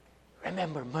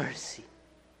 remember mercy.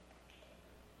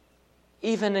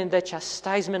 Even in the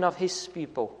chastisement of His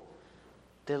people,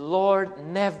 the Lord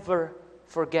never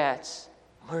forgets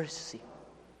mercy.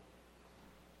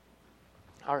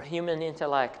 Our human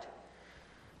intellect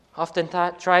often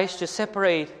tries to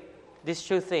separate these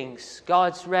two things,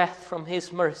 God's wrath from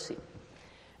His mercy,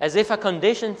 as if a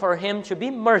condition for Him to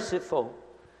be merciful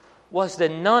was the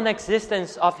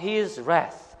non-existence of His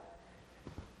wrath.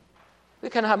 We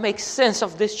cannot make sense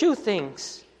of these two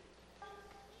things.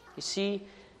 You see,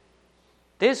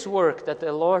 this work that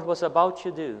the Lord was about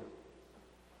to do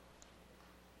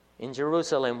in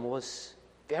Jerusalem was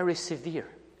very severe.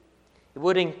 It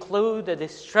would include the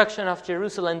destruction of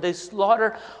Jerusalem, the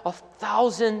slaughter of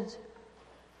thousands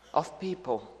of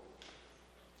people,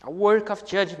 a work of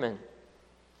judgment.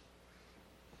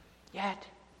 Yet,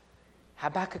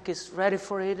 Habakkuk is ready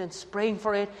for it and praying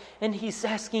for it, and he's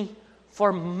asking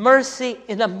for mercy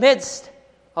in the midst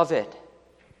of it.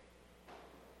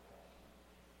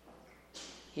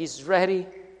 He's ready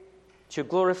to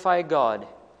glorify God,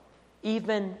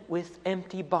 even with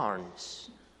empty barns.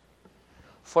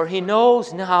 For he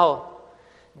knows now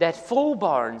that full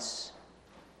barns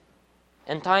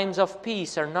and times of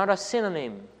peace are not a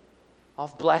synonym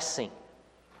of blessing.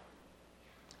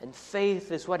 And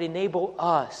faith is what enables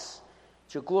us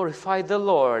to glorify the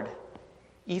Lord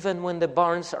even when the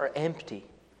barns are empty.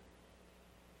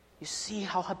 You see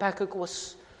how Habakkuk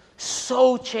was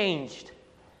so changed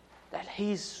that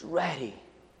he's ready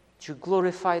to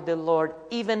glorify the Lord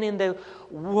even in the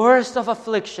worst of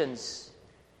afflictions,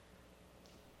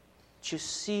 to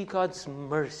see God's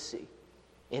mercy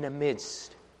in the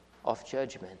midst of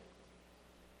judgment.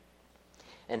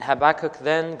 And Habakkuk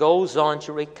then goes on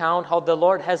to recount how the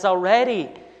Lord has already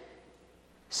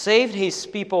saved His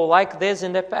people like this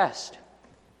in the past.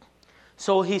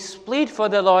 So his plea for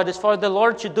the Lord is for the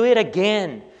Lord to do it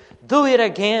again. Do it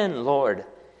again, Lord.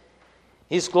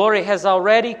 His glory has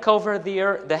already covered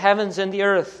the heavens and the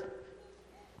earth.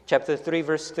 Chapter 3,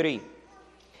 verse 3.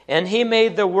 And He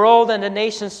made the world and the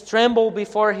nations tremble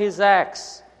before His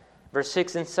axe. Verse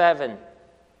 6 and 7.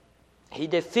 He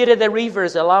defeated the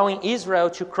rivers, allowing Israel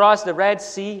to cross the Red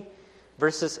Sea.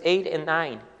 Verses 8 and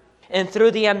 9. And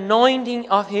through the anointing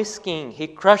of His king, He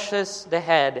crushes the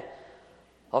head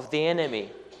of the enemy.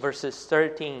 Verses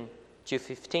 13 to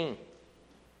 15.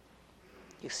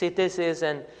 You see, this is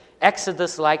an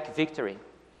Exodus-like victory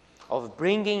of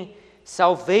bringing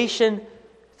salvation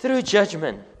through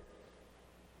judgment,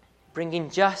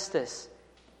 bringing justice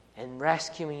and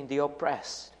rescuing the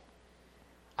oppressed.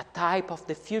 A type of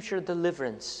the future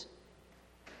deliverance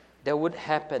that would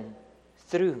happen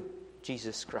through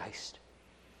Jesus Christ.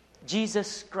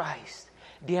 Jesus Christ,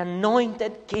 the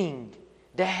anointed King,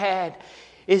 the head,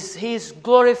 He's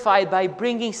glorified by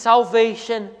bringing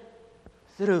salvation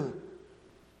through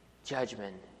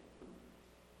judgment.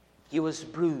 He was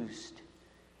bruised,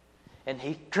 and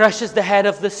He crushes the head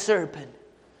of the serpent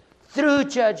through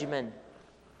judgment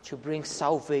to bring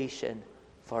salvation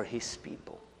for His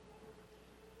people.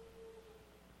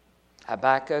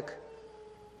 Habakkuk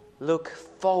looked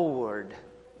forward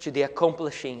to the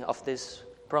accomplishing of this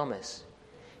promise.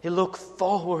 He looked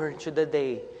forward to the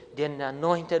day the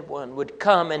anointed one would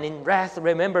come and in wrath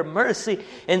remember mercy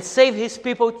and save His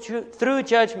people through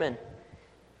judgment.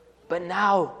 But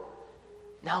now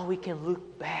Now we can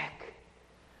look back.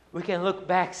 We can look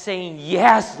back saying,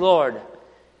 yes, Lord,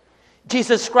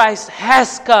 Jesus Christ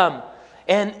has come,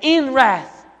 and in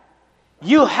wrath,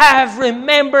 you have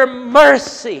remembered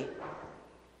mercy.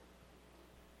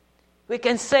 We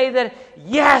can say that,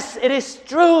 yes, it is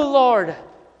true, Lord.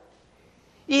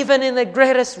 Even in the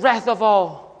greatest wrath of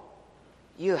all,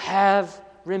 you have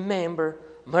remembered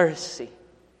mercy.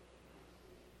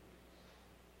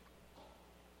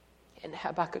 And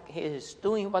Habakkuk is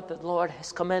doing what the Lord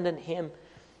has commanded him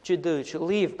to do, to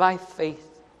live by faith.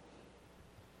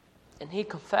 And he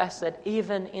confessed that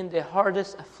even in the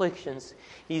hardest afflictions,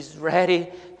 he's ready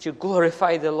to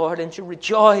glorify the Lord and to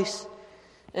rejoice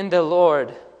in the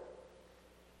Lord.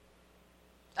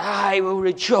 I will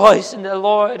rejoice in the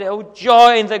Lord. I will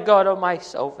joy in the God of my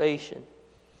salvation.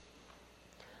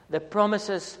 The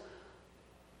promises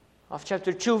of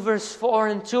chapter 2, verse 4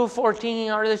 and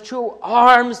 2:14 are the two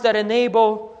arms that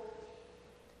enable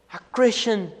a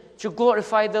Christian to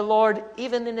glorify the Lord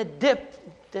even in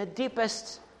the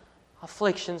deepest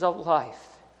afflictions of life,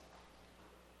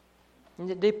 in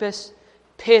the deepest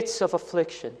pits of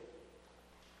affliction.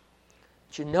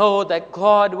 To know that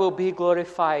God will be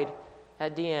glorified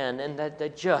at the end and that the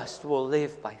just will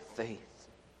live by faith.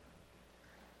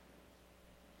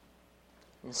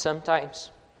 And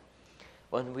sometimes,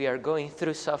 when we are going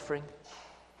through suffering,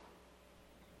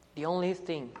 the only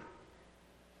thing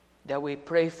that we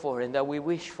pray for and that we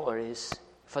wish for is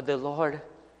for the Lord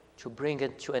to bring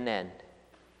it to an end.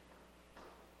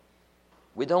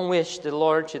 We don't wish the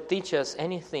Lord to teach us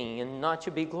anything and not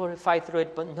to be glorified through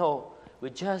it, but no, we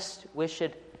just wish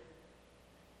it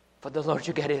for the Lord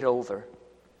to get it over.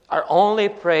 Our only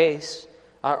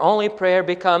prayer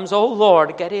becomes, oh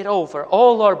Lord, get it over.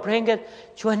 Oh Lord, bring it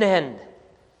to an end.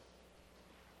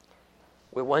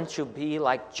 We want to be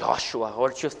like Joshua,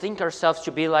 or to think ourselves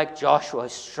to be like Joshua,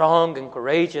 strong and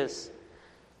courageous.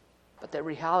 But the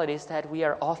reality is that we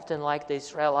are often like the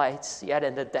Israelites, yet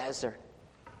in the desert,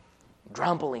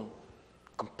 grumbling,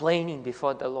 complaining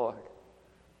before the Lord.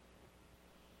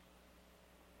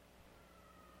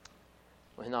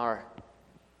 When our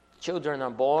children are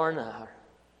born,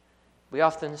 we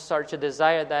often start to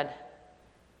desire that,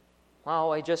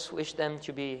 I just wish them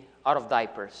to be out of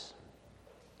diapers.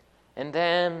 And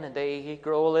then they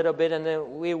grow a little bit, and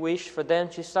then we wish for them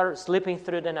to start sleeping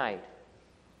through the night.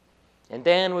 And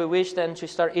then we wish them to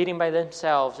start eating by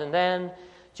themselves, and then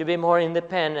to be more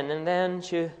independent, and then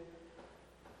to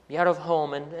be out of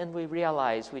home. And then we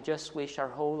realize we just wish our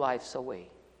whole lives away.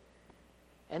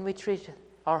 And we treat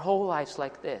our whole lives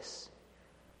like this.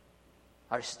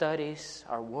 Our studies,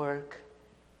 our work.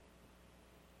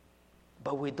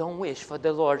 But we don't wish for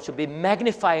the Lord to be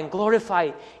magnified and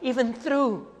glorified even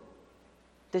through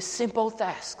the simple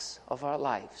tasks of our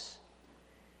lives.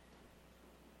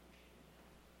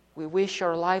 We wish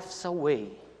our lives away.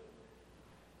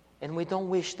 And we don't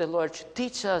wish the Lord to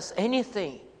teach us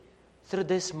anything through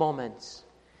these moments.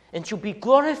 And to be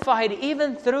glorified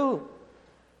even through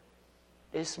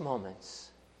these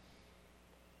moments.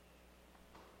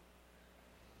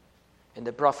 And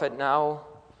the prophet now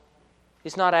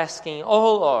is not asking,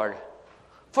 oh Lord,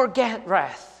 forget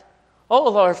wrath. Oh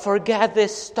Lord, forget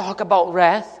this talk about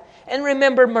wrath and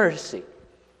remember mercy.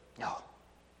 No.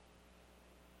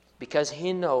 Because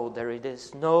he knows there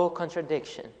is no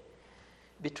contradiction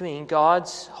between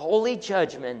God's holy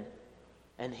judgment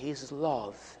and his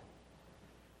love.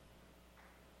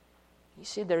 You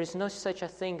see, there is no such a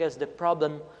thing as the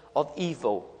problem of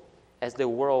evil, as the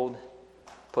world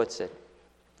puts it.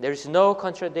 There is no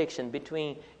contradiction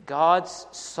between God's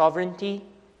sovereignty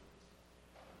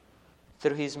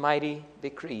through his mighty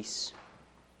decrees.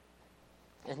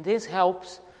 And this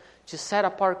helps to set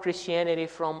apart Christianity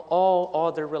from all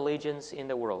other religions in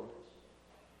the world,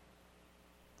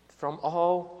 from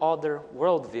all other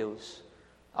worldviews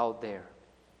out there.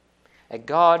 And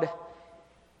God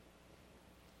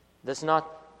does not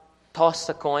toss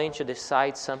a coin to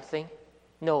decide something.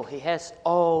 No, he has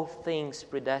all things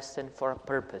predestined for a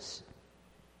purpose.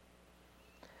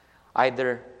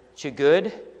 Either to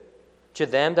good, to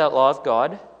them that love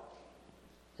God,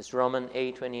 as Romans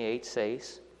 8:28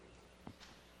 says,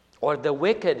 or the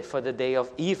wicked for the day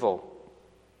of evil,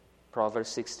 Proverbs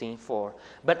 16:4.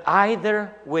 But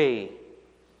either way,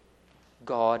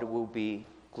 God will be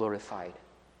glorified.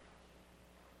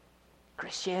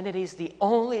 Christianity is the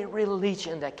only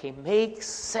religion that can make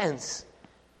sense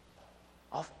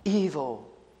of evil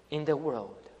in the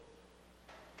world.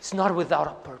 It's not without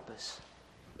a purpose.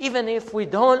 Even if we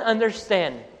don't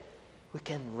understand, we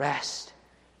can rest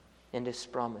in this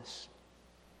promise.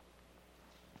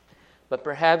 But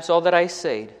perhaps all that I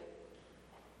said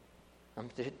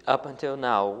up until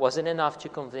now wasn't enough to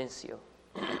convince you.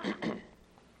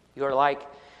 You're like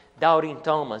doubting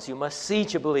Thomas. You must see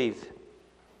to believe.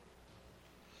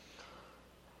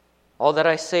 All that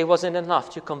I say wasn't enough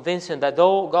to convince him that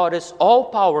though God is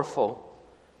all-powerful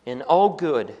and all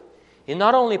good, He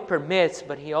not only permits,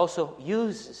 but He also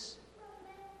uses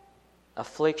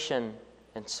affliction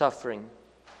and suffering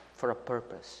for a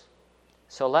purpose.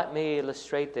 So let me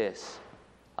illustrate this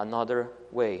another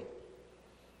way.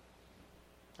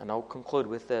 And I'll conclude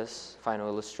with this final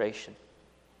illustration.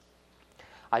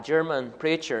 A German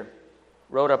preacher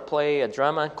wrote a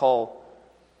drama called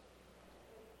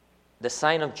The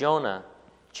Sign of Jonah,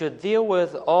 to deal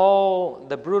with all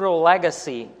the brutal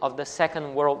legacy of the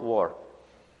Second World War.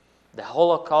 The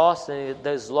Holocaust and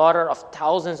the slaughter of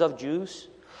thousands of Jews,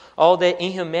 all the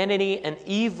inhumanity and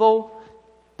evil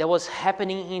that was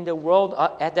happening in the world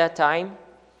at that time.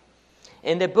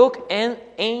 And the book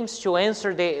aims to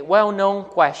answer the well-known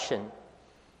question: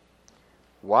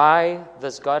 why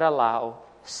does God allow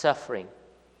suffering?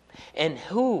 And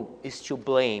who is to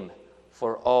blame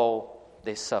for all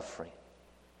the suffering?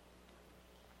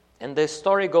 And the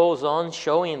story goes on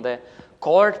showing the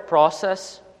court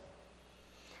process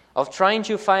of trying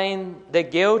to find the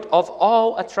guilt of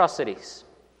all atrocities.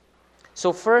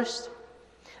 So first,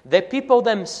 the people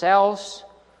themselves,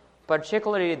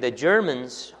 particularly the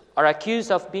Germans, are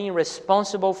accused of being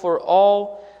responsible for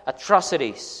all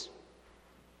atrocities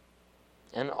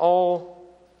and all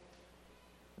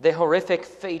the horrific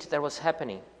fate that was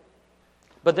happening.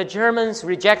 But the Germans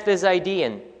reject this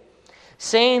idea,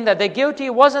 saying that the guilty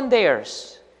wasn't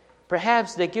theirs.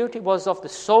 Perhaps the guilty was of the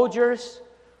soldiers,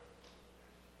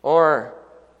 or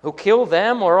who killed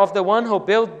them, or of the one who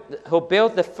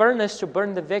built the furnace to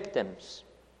burn the victims.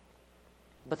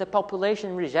 But the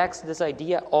population rejects this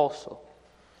idea also.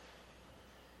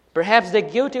 Perhaps the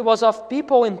guilty was of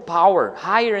people in power,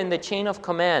 higher in the chain of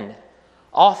command,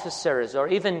 officers, or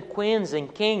even queens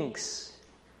and kings.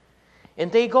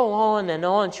 And they go on and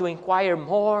on to inquire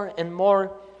more and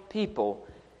more people,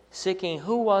 seeking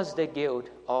who was the guilt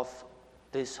of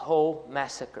this whole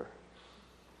massacre.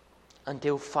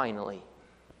 Until finally,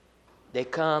 they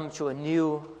come to a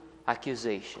new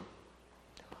accusation.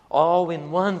 All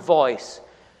in one voice: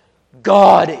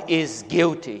 God is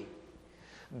guilty.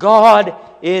 God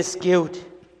is guilty.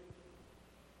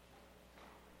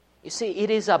 You see, it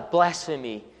is a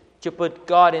blasphemy to put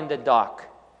God in the dock,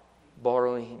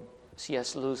 borrowing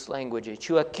C.S. Lewis' language,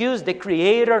 to accuse the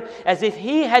Creator as if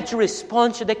He had to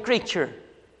respond to the creature.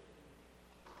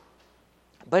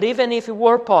 But even if it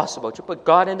were possible to put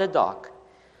God in the dock,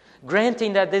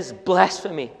 granting that this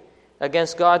blasphemy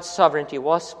against God's sovereignty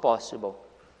was possible,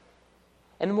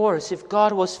 and worse, if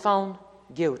God was found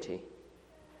guilty,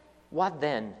 what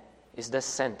then is the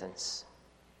sentence?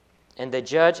 And the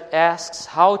judge asks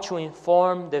how to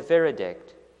inform the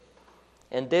verdict.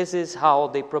 And this is how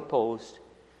they proposed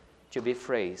to be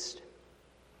phrased.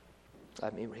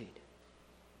 Let me read.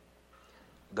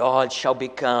 God shall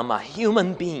become a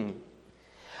human being,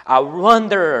 a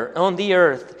wanderer on the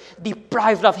earth,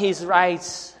 deprived of his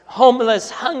rights,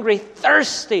 homeless, hungry,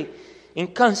 thirsty, in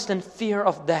constant fear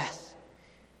of death.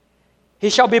 He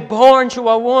shall be born to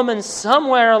a woman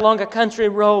somewhere along a country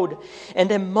road, and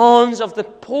the moans of the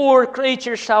poor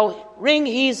creature shall ring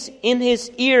in his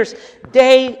ears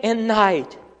day and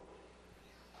night.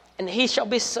 And he shall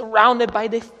be surrounded by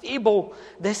the feeble,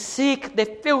 the sick, the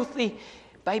filthy,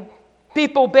 by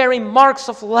people bearing marks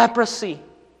of leprosy.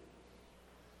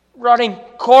 Rotting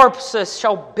corpses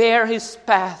shall bear his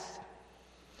path.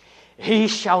 He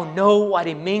shall know what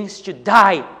it means to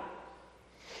die.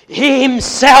 He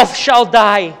himself shall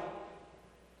die.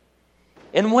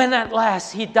 And when at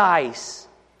last he dies,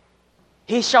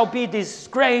 he shall be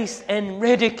disgraced and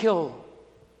ridiculed.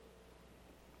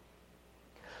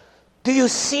 Do you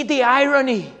see the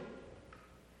irony?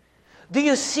 Do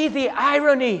you see the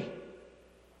irony?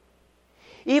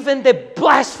 Even the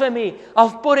blasphemy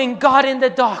of putting God in the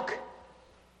dock,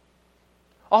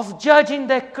 of judging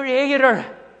the Creator.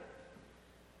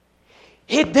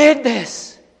 He did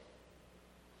this.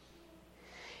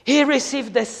 He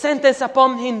received the sentence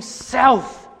upon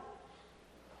himself.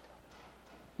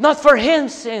 Not for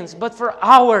his sins, but for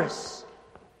ours.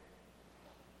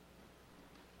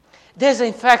 This,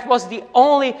 in fact, was the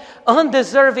only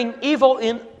undeserving evil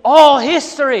in all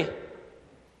history.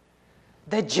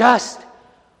 The just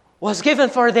was given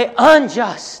for the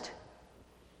unjust.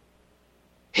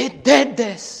 He did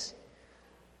this.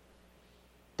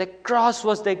 The cross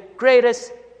was the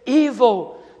greatest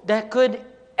evil that could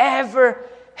ever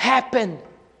happen.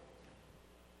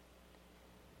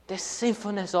 The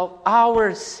sinfulness of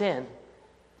our sin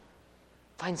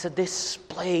finds a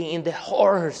display in the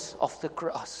horrors of the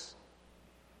cross.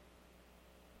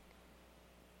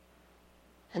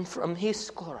 And from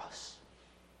His cross,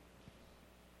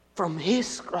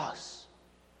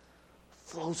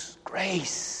 flows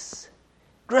grace.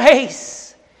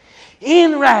 Grace.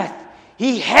 In wrath,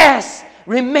 He has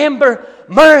remembered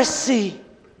mercy.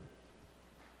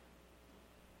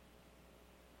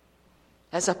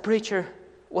 As a preacher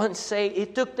once said,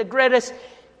 it took the greatest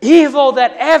evil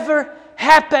that ever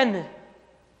happened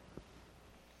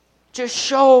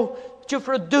to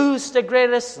produce the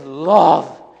greatest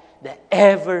love that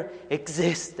ever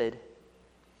existed.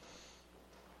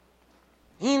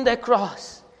 In the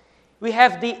cross, we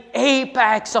have the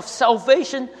apex of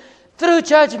salvation through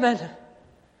judgment,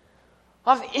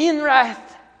 of in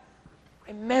wrath,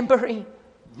 remembering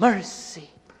mercy.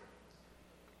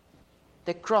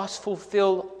 The cross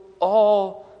fulfilled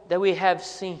all that we have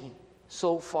seen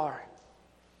so far.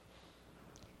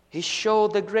 He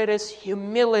showed the greatest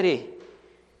humility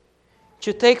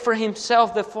to take for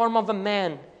Himself the form of a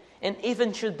man and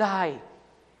even to die.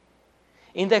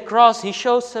 In the cross, He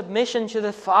showed submission to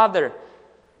the Father,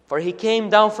 for He came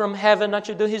down from heaven not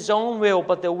to do His own will,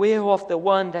 but the will of the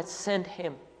one that sent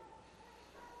Him.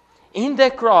 In the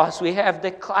cross, we have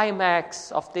the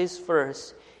climax of this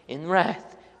verse. In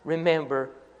wrath, remember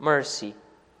mercy.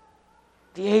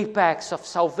 The apex of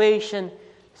salvation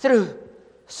through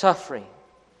suffering.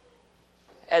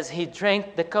 As He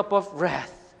drank the cup of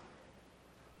wrath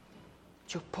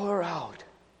to pour out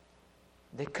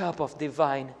the cup of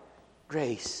divine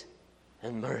grace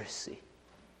and mercy.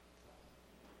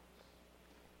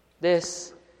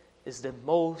 This is the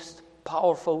most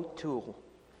powerful tool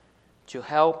to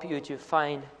help you to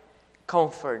find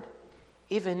comfort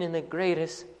even in the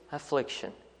greatest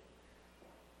affliction.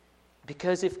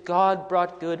 Because if God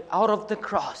brought good out of the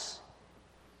cross,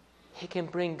 He can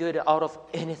bring good out of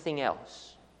anything else.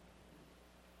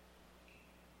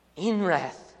 In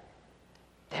wrath,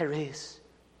 there is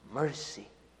mercy.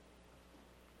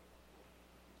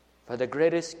 For the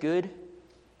greatest good,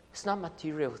 it's not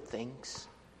material things.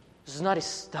 It's not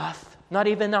stuff, not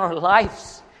even our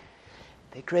lives.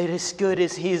 The greatest good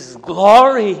is His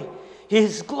glory.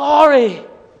 His glory.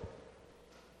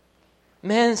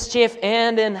 Man's chief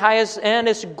end and highest end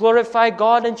is to glorify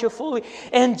God and to fully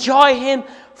enjoy Him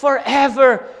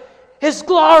forever. His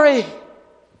glory.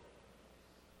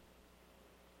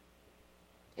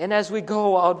 And as we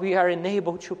go out, we are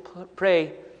enabled to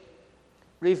pray,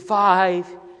 revive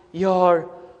your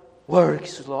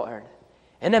works, Lord.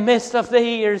 In the midst of the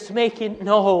years, make it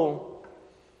known.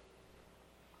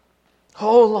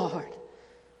 Oh Lord,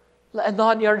 let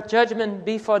not your judgment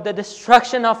be for the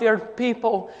destruction of your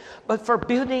people, but for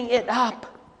building it up.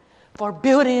 For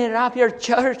building it up, your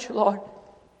church, Lord.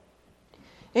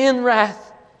 In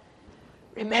wrath,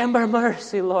 remember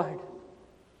mercy, Lord.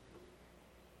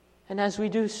 And as we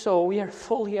do so, we are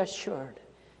fully assured,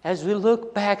 as we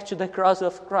look back to the cross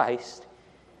of Christ,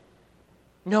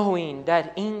 knowing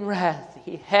that in wrath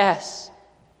He has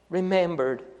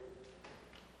remembered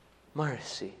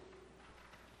mercy.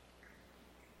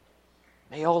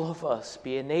 May all of us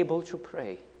be enabled to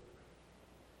pray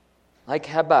like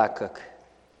Habakkuk,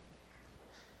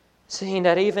 saying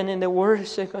that even in the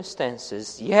worst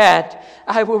circumstances, yet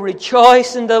I will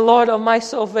rejoice in the Lord of my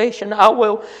salvation. I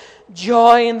will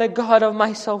joy in the God of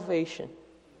my salvation.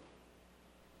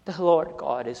 The Lord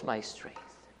God is my strength.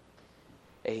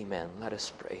 Amen. Let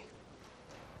us pray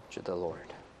to the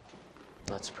Lord.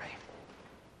 Let's pray.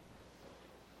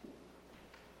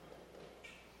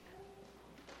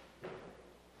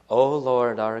 O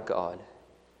Lord our God,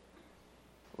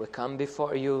 we come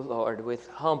before you, Lord, with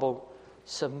humble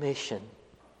submission,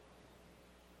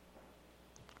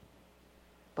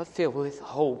 but filled with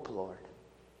hope, Lord.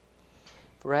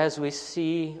 For as we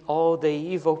see all the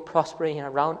evil prospering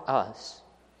around us,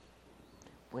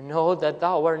 we know that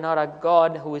Thou art not a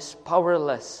God who is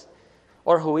powerless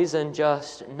or who is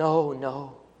unjust.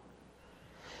 No.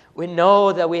 We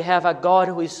know that we have a God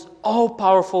who is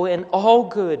all-powerful and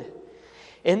all-good.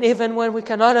 And even when we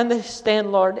cannot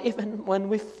understand, Lord, even when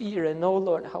we fear and know,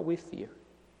 Lord, how we fear,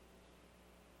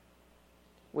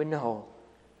 we know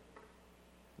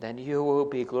that you will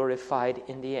be glorified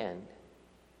in the end.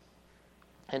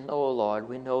 And oh Lord,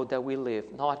 we know that we live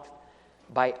not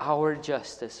by our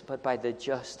justice, but by the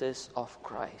justice of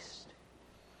Christ.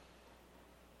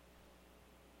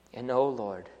 And oh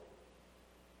Lord,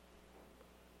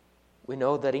 we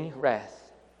know that in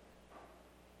wrath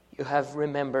you have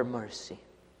remembered mercy.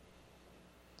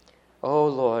 Oh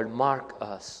Lord, mark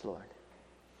us, Lord.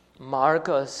 Mark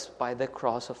us by the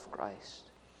cross of Christ.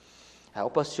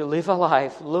 Help us to live a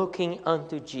life looking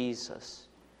unto Jesus,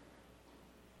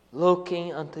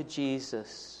 looking unto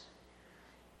Jesus.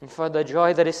 And for the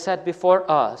joy that is set before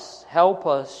us, help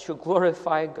us to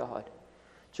glorify God,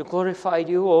 to glorify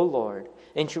you, O Lord,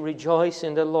 and to rejoice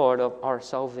in the Lord of our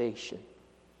salvation.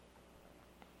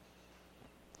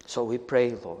 So we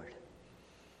pray, Lord.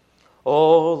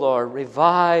 O Lord,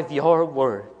 revive your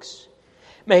works.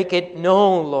 Make it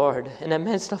known, Lord, in the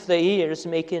midst of the years,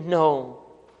 make it known.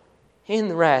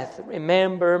 In wrath,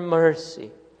 remember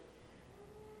mercy.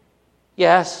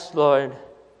 Yes, Lord,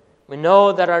 we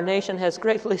know that our nation has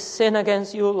greatly sinned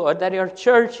against you, Lord, that your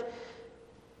church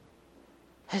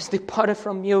has departed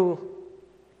from you.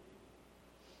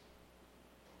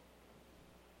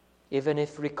 Even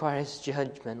if it requires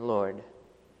judgment, Lord,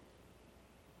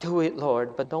 do it,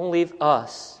 Lord, but don't leave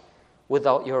us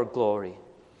without your glory.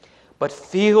 But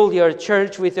fill your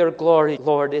church with your glory,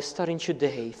 Lord, starting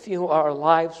today. Fill our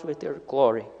lives with your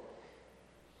glory.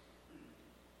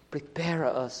 Prepare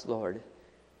us, Lord,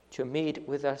 to meet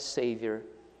with our Savior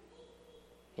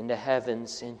in the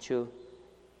heavens and to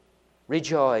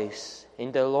rejoice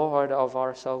in the Lord of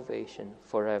our salvation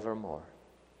forevermore.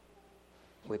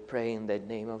 We pray in the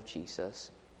name of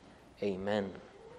Jesus. Amen.